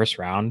well in the first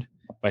round,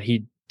 but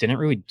he didn't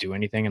really do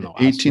anything in the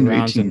last 18 2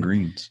 rounds. 18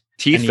 greens.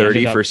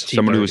 T30 for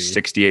someone who was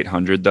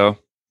 6,800 though,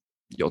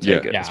 you'll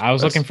take it. Yeah, I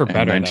was looking for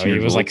better though. He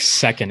was like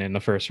second in the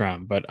first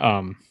round, but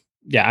I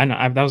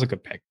know that was a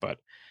good pick. But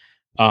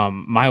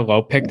my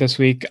low pick this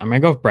week, I'm gonna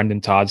go with Brendan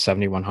Todd,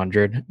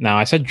 7,100. Now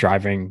I said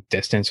driving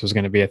distance was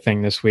going to be a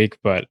thing this week,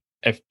 but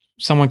if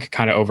someone could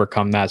kind of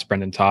overcome that, it's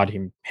Brendan Todd.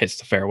 He hits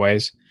the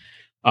fairways.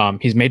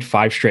 He's made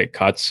 5 straight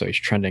cuts, so he's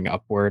trending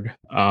upward.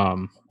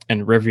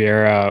 And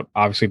Riviera,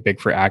 obviously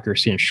big for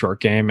accuracy and short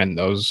game, and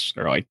those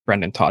are like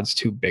Brendan Todd's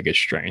 2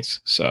 biggest strengths.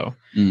 So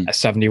at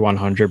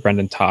 7,100,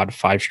 Brendan Todd,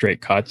 5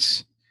 straight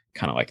cuts,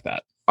 kind of like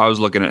that. I was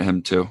looking at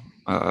him too.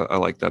 I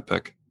like that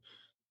pick.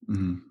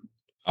 Mm-hmm.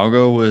 I'll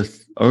go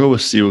with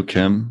Siwoo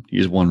Kim.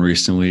 He's won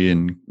recently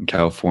in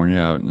California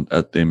out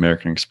at the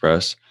American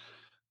Express,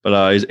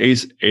 but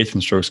he's eighth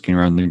in strokes gained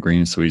around the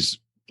green, so he's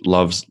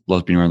loves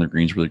being around the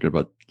greens. Really good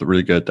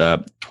at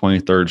that.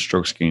 23rd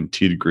strokes gained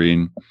tee to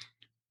green.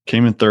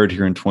 Came in 3rd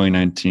here in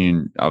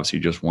 2019. Obviously,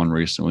 just won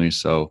recently.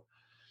 So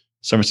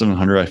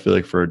 7,700, I feel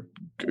like for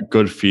a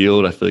good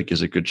field, I feel like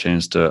is a good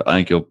chance to. I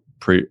think he'll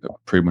pretty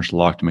much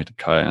lock to make the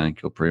cut. I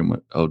think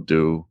he'll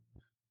do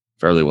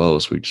fairly well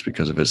this week just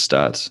because of his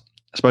stats,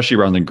 especially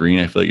around the green.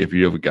 I feel like if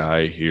you have a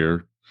guy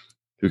here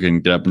who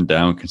can get up and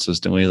down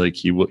consistently, like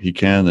he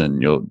can,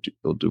 then you'll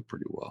do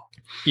pretty well.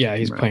 Yeah,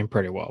 he's playing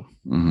pretty well.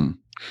 Mm-hmm.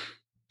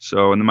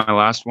 So, and then my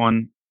last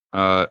one,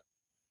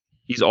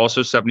 He's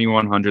also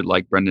 7,100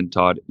 like Brendan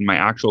Todd. In my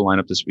actual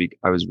lineup this week,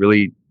 I was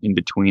really in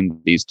between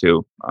these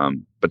two.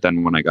 But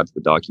then when I got to the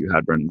doc, you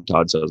had Brendan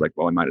Todd, so I was like,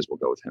 well, I might as well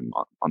go with him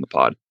on the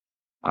pod.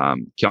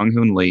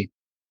 Kyung-Hoon Lee,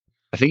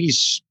 I think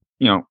he's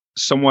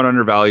somewhat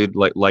undervalued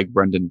like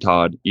Brendan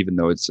Todd, even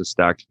though it's a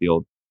stacked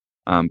field.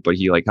 But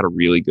he had a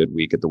really good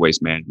week at the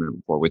Waste Management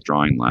before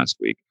withdrawing last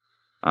week.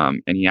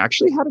 And he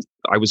actually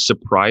I was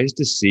surprised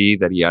to see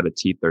that he had a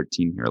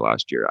T13 here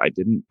last year. I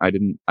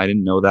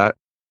didn't know that.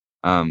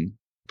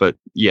 But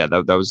yeah,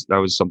 that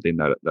was something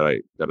that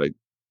I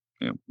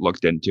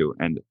looked into,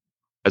 and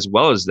as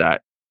well as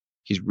that,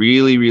 he's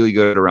really, really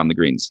good around the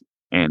greens,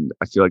 and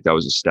I feel like that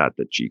was a stat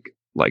that Cheek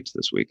liked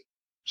this week.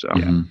 So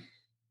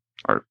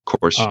our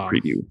course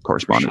preview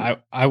correspondent.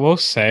 I will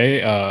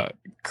say,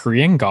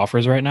 Korean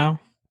golfers right now,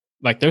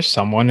 there's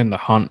someone in the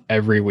hunt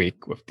every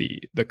week with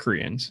the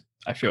Koreans.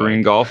 I feel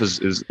Korean golf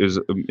is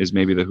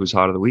maybe the who's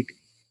hot of the week.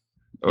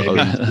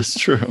 That's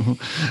true.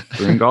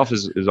 Korean golf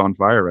is on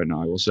fire right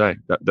now. I will say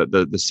that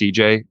the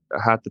CJ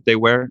hat that they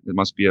wear, it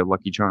must be a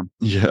lucky charm.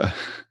 Yeah.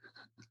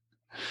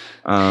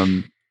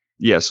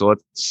 So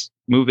let's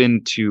move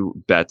into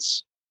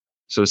bets.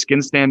 So the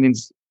skin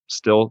standings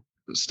still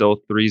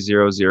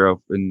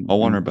 3-0-0 in all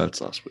won our bets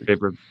last week.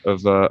 Favor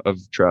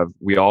of Trev.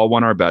 We all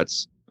won our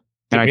bets.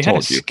 And we had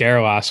a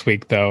scare last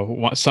week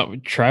though.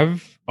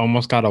 Trev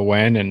almost got a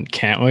win, and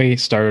Cantley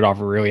started off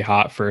really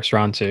hot first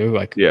round too.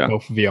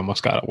 Both of you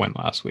almost got a win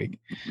last week.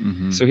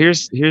 Mm-hmm. So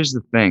here's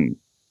the thing.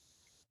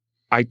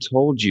 I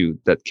told you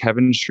that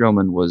Kevin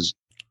Streelman was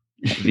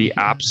the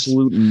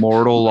absolute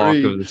mortal lock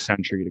of the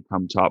century to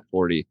come top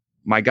 40.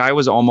 My guy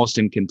was almost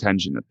in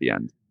contention at the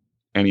end,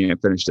 and he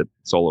finished at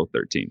solo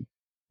 13.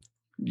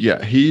 Yeah,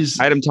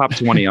 I had him top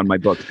 20 on my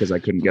book because I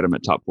couldn't get him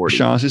at top 40.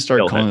 Sean, let's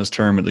start calling this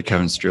tournament the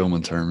Kevin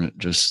Streelman tournament,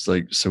 just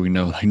so we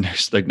know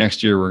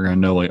next year we're gonna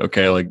know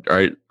okay, all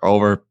right, all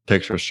of our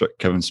picks are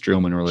Kevin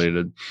Streelman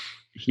related.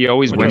 He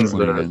always wins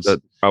the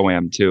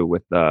OM too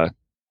with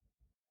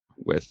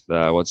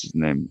what's his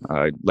name,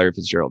 Larry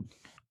Fitzgerald.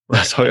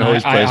 That's how he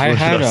always plays. I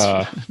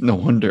had no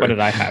wonder. What did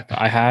I have?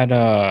 I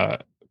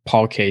had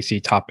Paul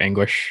Casey, top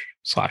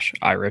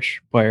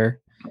English/Irish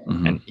player,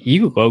 and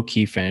he low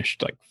key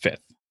finished 5th.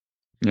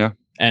 Yeah,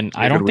 and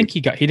I don't think he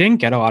didn't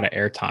get a lot of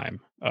airtime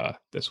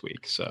this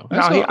week. So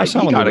no, he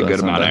got a good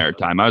amount of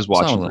airtime. I was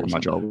watching pretty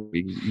much all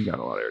week. He got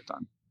a lot of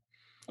airtime.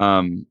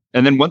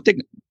 And then one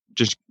thing,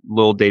 just a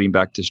little dating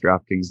back to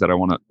DraftKings that I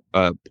want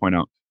to point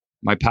out,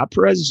 my Pat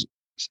Perez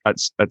at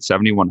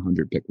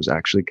 7,100 pick was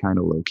actually kind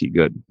of low key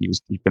good.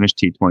 He finished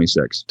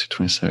T26.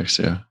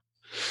 T26, yeah,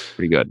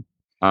 pretty good.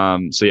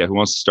 So yeah, who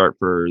wants to start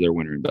for their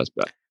winner and best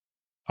bet?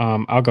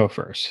 I'll go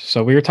first.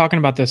 So we were talking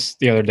about this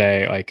the other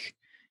day,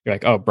 you're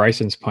like, oh,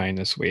 Bryson's playing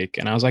this week.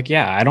 And I was like,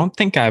 yeah, I don't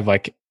think I've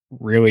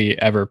really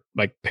ever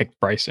picked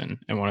Bryson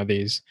in one of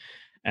these.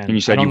 And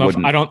you said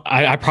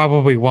I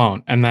probably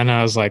won't. And then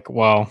I was like,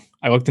 well,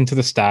 I looked into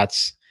the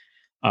stats,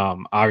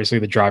 obviously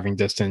the driving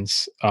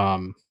distance.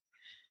 And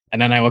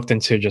then I looked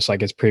into just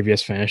his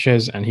previous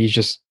finishes, and he's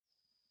just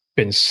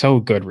been so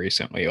good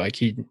recently.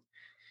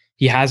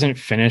 He hasn't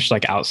finished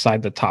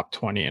outside the top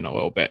 20 in a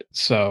little bit.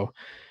 So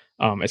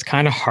it's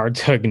kind of hard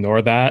to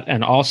ignore that.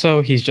 And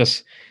also he's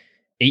just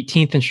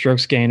 18th in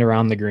strokes gained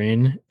around the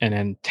green, and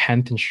then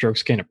 10th in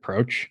strokes gained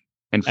approach,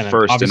 and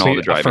first in all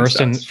the driving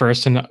stats.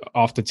 First and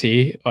off the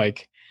tee, and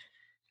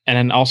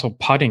then also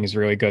putting is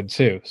really good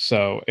too.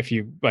 So if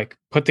you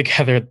put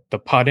together the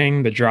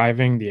putting, the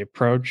driving, the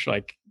approach,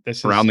 this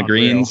is around the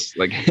greens,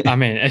 I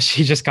mean,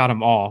 she just got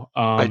them all.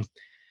 And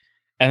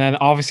then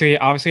obviously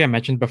I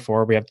mentioned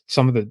before, we have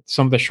some of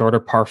the shorter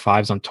par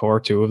 5s on tour,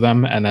 2 of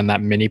them, and then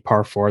that mini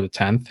par 4, the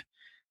 10th.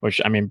 Which,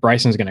 I mean,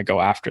 Bryson's going to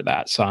go after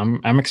that. So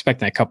I'm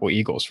expecting a couple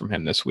eagles from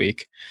him this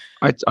week.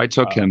 I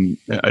took him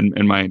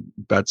in my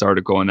bets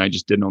article, and I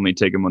just didn't only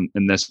take him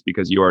in this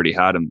because you already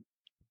had him.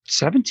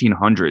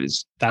 1,700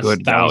 is good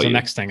value. That was the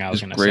next thing I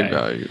was going to say. Great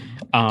value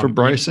for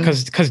Bryson.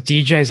 Because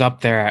DJ's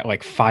up there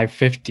at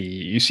 550.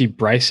 You see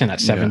Bryson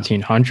at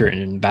 1,700,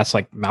 and that's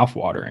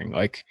mouth-watering.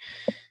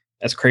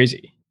 That's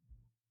crazy.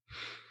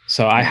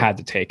 So I had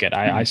to take it.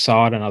 I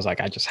saw it, and I was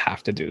like, I just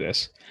have to do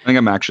this. I think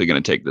I'm actually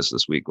going to take this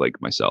week,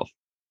 myself.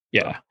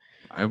 Yeah.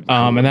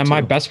 And then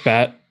my best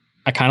bet,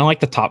 I kind of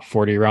like the top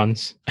 40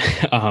 runs.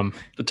 The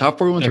top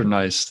 40 ones are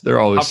nice. They're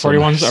always top 40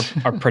 ones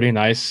are pretty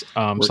nice. So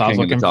I was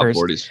looking for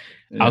 40s.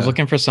 Yeah. I was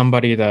looking for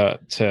somebody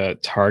to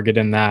target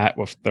in that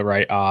with the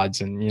right odds.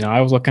 And I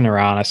was looking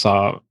around. I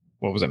saw,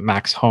 what was it,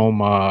 Max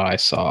Homa. I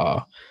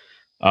saw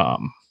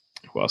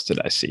who else did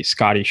I see?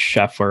 Scotty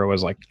Scheffler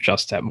was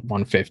just at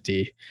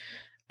 150.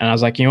 And I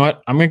was like, you know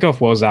what? I'm gonna go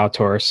with Will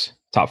Zalatoris.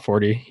 Top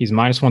 40. He's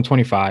minus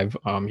 125.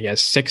 He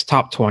has 6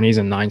 top 20s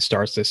and 9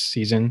 starts this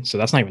season. So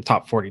that's not even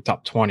top 40,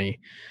 top 20.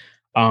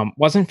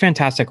 Wasn't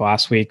fantastic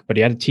last week, but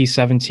he had a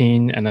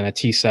T17 and then a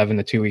T7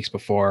 the 2 weeks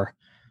before.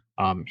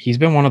 He's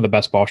been one of the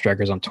best ball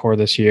strikers on tour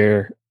this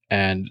year.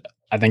 And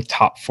I think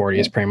top 40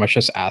 is pretty much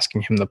just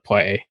asking him to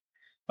play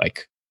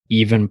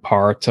even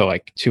par to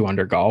 2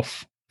 under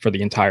golf for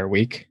the entire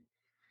week.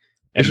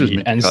 If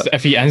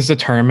he ends the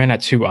tournament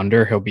at 2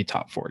 under, he'll be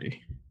top 40.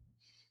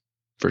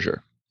 for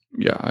sure.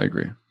 Yeah, I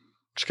agree.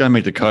 Just gotta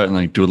make the cut and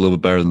like do a little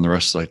bit better than the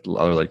rest of like the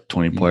other like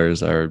 20 players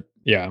that are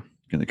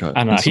in the cut.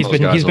 I know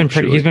he's been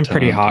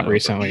pretty hot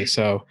recently,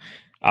 so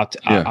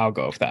I'll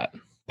go with that.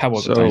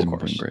 Pebble's a tough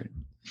course. Great.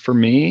 For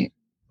me,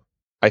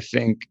 I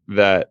think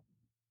that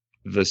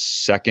the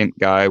second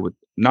guy with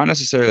not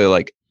necessarily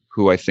like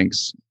who I think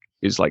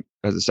is like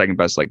has the second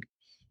best like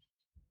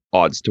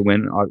odds to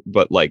win,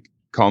 but like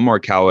Colin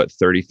Morikawa at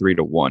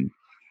 33-1,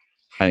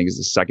 I think is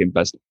the second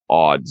best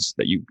odds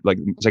that you like,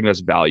 second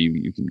best value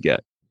you can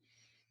get.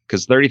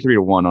 Because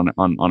 33-1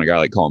 on a guy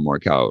like Colin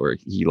Morikawa, where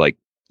he like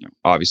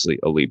obviously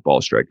elite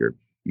ball striker,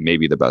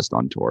 maybe the best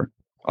on tour,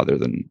 other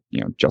than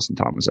Justin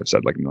Thomas. I've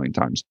said like a million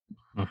times,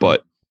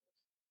 but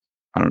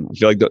I don't know. I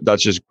feel like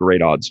that's just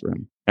great odds for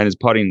him, and his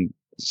putting,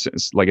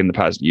 like in the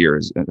past year,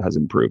 has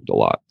improved a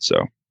lot. So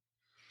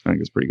I think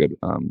it's pretty good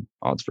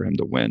odds for him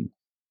to win.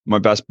 My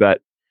best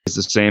bet is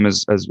the same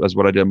as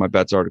what I did in my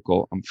bets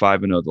article. I'm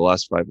 5-0 the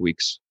last 5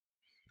 weeks.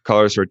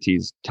 Carlos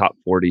Ortiz top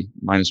 40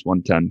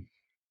 -110.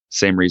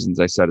 Same reasons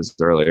I said as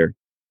earlier.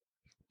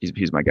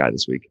 He's my guy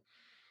this week.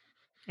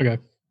 Okay,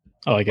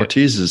 I like it.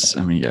 Ortiz is.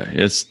 I mean,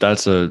 that's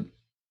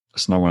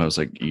not one of those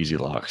like easy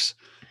locks.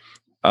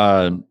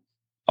 I'll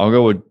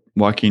go with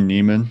Joaquin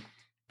Niemann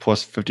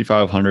plus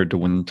 5,500 to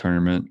win the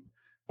tournament.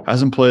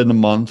 Hasn't played in a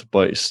month,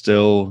 but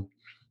still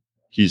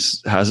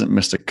hasn't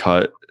missed a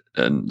cut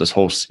in this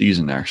whole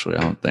season. Actually,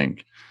 I don't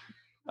think.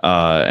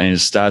 And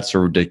his stats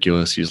are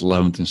ridiculous. He's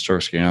 11th in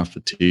strokes gained off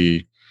the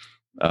tee,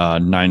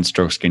 9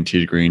 strokes gained tee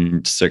to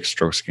green, 6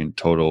 strokes gained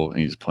total. And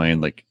he's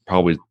playing like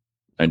probably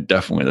and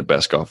definitely the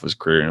best golf of his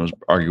career. And it was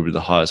arguably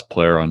the hottest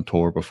player on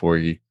tour before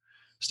he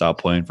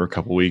stopped playing for a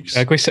couple weeks.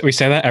 Like we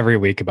say that every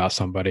week about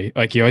somebody.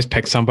 Like you always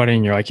pick somebody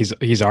and you're like, he's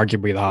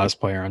arguably the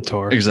hottest player on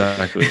tour.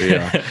 Exactly.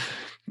 Yeah.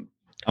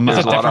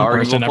 There's a lot of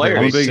arguable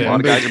players. A lot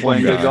of guys are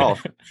playing good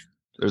golf.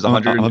 There's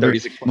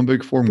 136. I'm a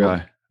big form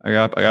guy. I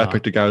got to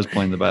pick the guy who's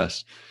playing the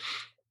best.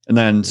 And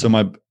then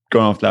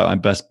going off that, my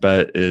best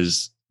bet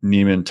is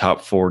Niemann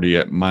top 40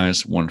 at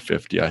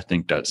 -150. I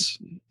think that's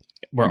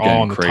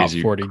all in the top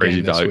 40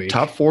 crazy value. Week.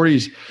 Top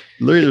 40s,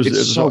 literally,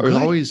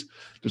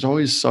 there's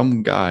always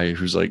some guy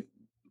who's like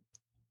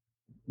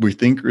we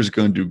think is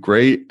going to do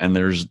great, and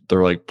they're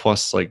like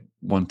plus like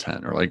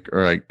 110 or like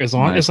as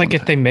long as like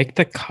if they make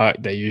the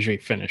cut, they usually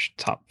finish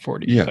top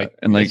 40. Yeah, like,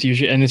 and like it's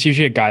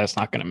usually a guy that's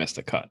not going to miss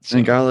the cut. So.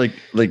 And a guy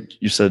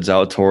like you said,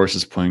 Zalatoris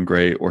is playing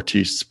great.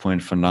 Ortiz is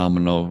playing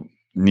phenomenal.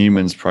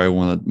 Niemann's probably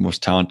one of the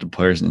most talented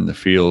players in the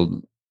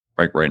field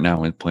right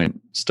now, and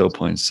still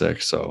playing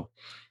 6. So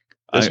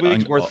this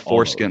week's worth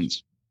 4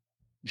 skins.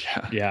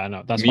 Yeah, I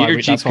know. That's why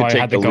I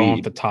had to go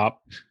off the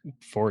top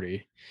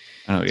 40.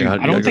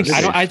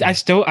 I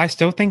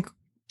still think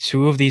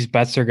 2 of these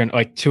bets are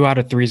gonna 2 out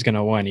of 3 is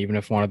gonna win, even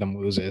if one of them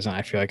loses, and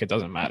I feel like it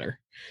doesn't matter.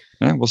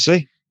 Yeah, we'll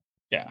see.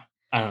 Yeah,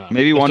 I don't know.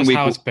 Maybe one week.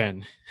 How it's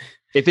been.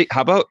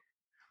 How about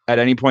at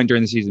any point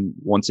during the season,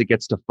 once it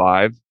gets to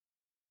 5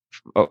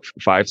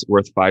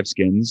 worth 5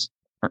 skins,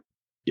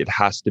 it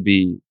has to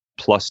be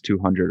plus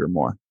 200 or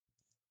more.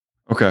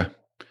 Okay.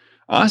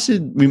 Honestly,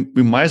 we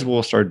might as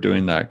well start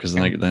doing that because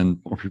then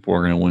more people are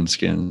going to win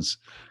skins.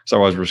 So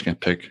otherwise, we're just going to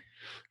pick.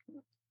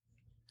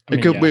 We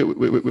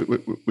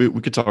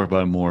could talk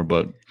about it more,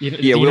 but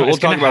we'll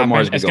talk about it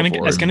more. It's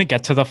going to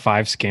get to the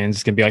 5 skins.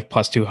 It's going to be like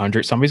plus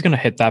 200. Somebody's going to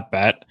hit that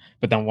bet,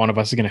 but then one of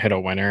us is going to hit a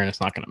winner, and it's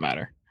not going to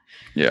matter.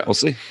 Yeah, we'll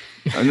see.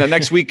 And then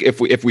next week,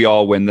 if we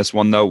all win this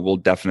one, though, we'll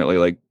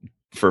definitely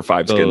for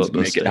 5 skins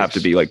make it have to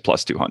be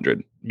plus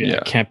 200. Yeah,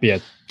 it can't be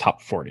a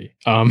top 40.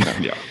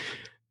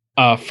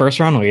 First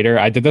round leader.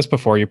 I did this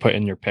before you put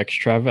in your picks,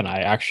 Trev, and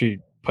I actually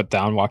put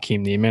down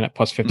Joaquin Niemann at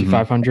plus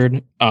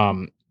 5,500.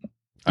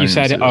 You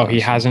said, he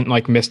hasn't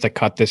missed a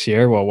cut this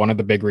year. Well, one of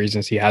the big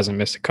reasons he hasn't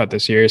missed a cut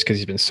this year is because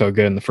he's been so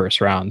good in the first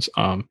rounds.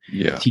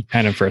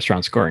 T10 in first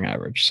round scoring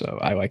average. So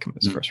I like him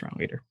as first round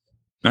leader.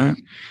 All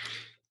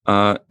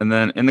right. And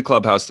then in the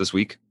clubhouse this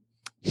week,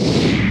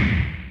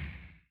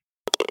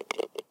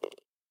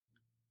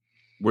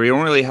 we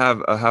don't really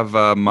have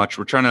much.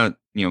 We're trying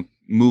to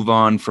move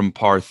on from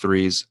par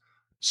 3s.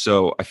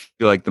 So I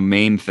feel like the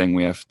main thing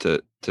we have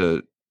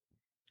to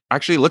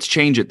actually let's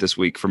change it this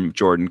week from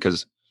Jordan,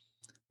 because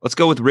let's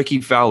go with Ricky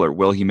Fowler.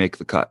 Will he make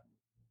the cut?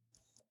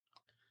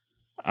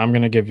 I'm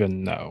gonna give a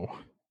no.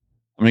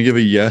 I'm gonna give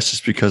a yes,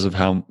 just because of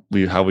how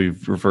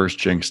we've reverse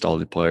jinxed all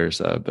the players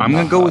that have been. I'm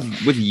gonna go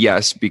with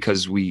yes,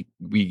 because I'm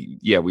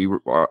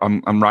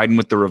riding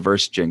with the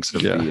reverse jinx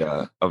of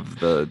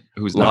the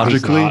who's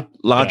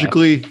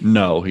logically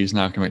no, he's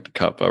not gonna make the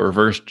cut. But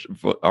reversed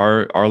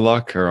our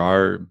luck or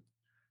our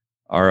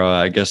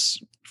I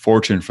guess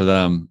fortune for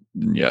them,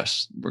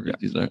 yes, they're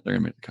gonna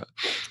make the cut.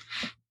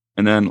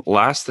 And then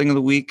last thing of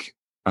the week,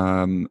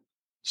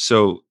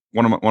 so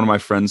one of my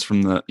friends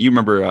from you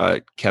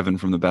remember Kevin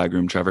from the Bag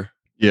Room, Trevor?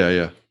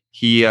 Yeah.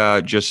 He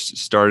just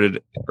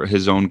started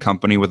his own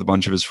company with a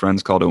bunch of his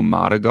friends called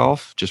Omada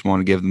Golf. Just want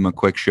to give them a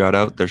quick shout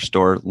out. Their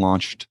store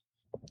launched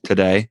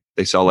today.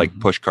 They sell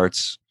push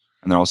carts,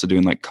 and they're also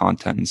doing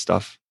content and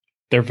stuff.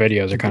 Their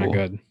videos are kind of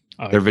good.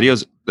 Their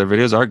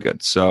videos are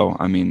good. So,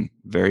 I mean,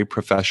 very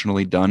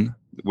professionally done.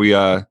 We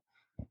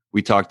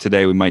talked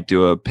today. We might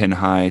do a pin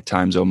high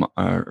times by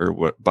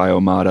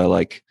Omada,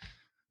 like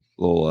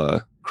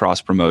little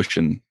cross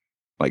promotion,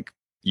 like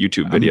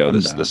YouTube video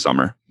this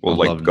summer. We'll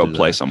like go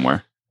play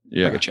somewhere.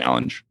 Yeah, like a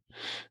challenge,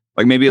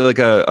 like maybe like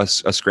a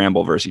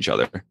scramble versus each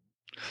other.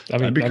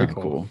 That'd be kind of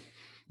cool.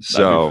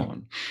 So,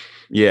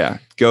 yeah,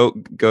 go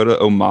to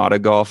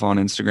Omada Golf on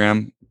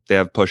Instagram. They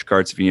have push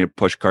carts if you need a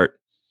push cart.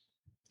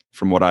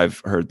 From what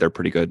I've heard, they're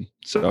pretty good.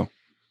 So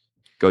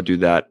go do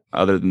that.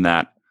 Other than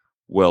that,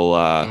 we'll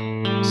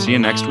see you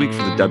next week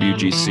for the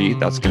WGC.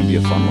 That's going to be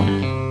a fun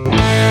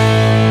one.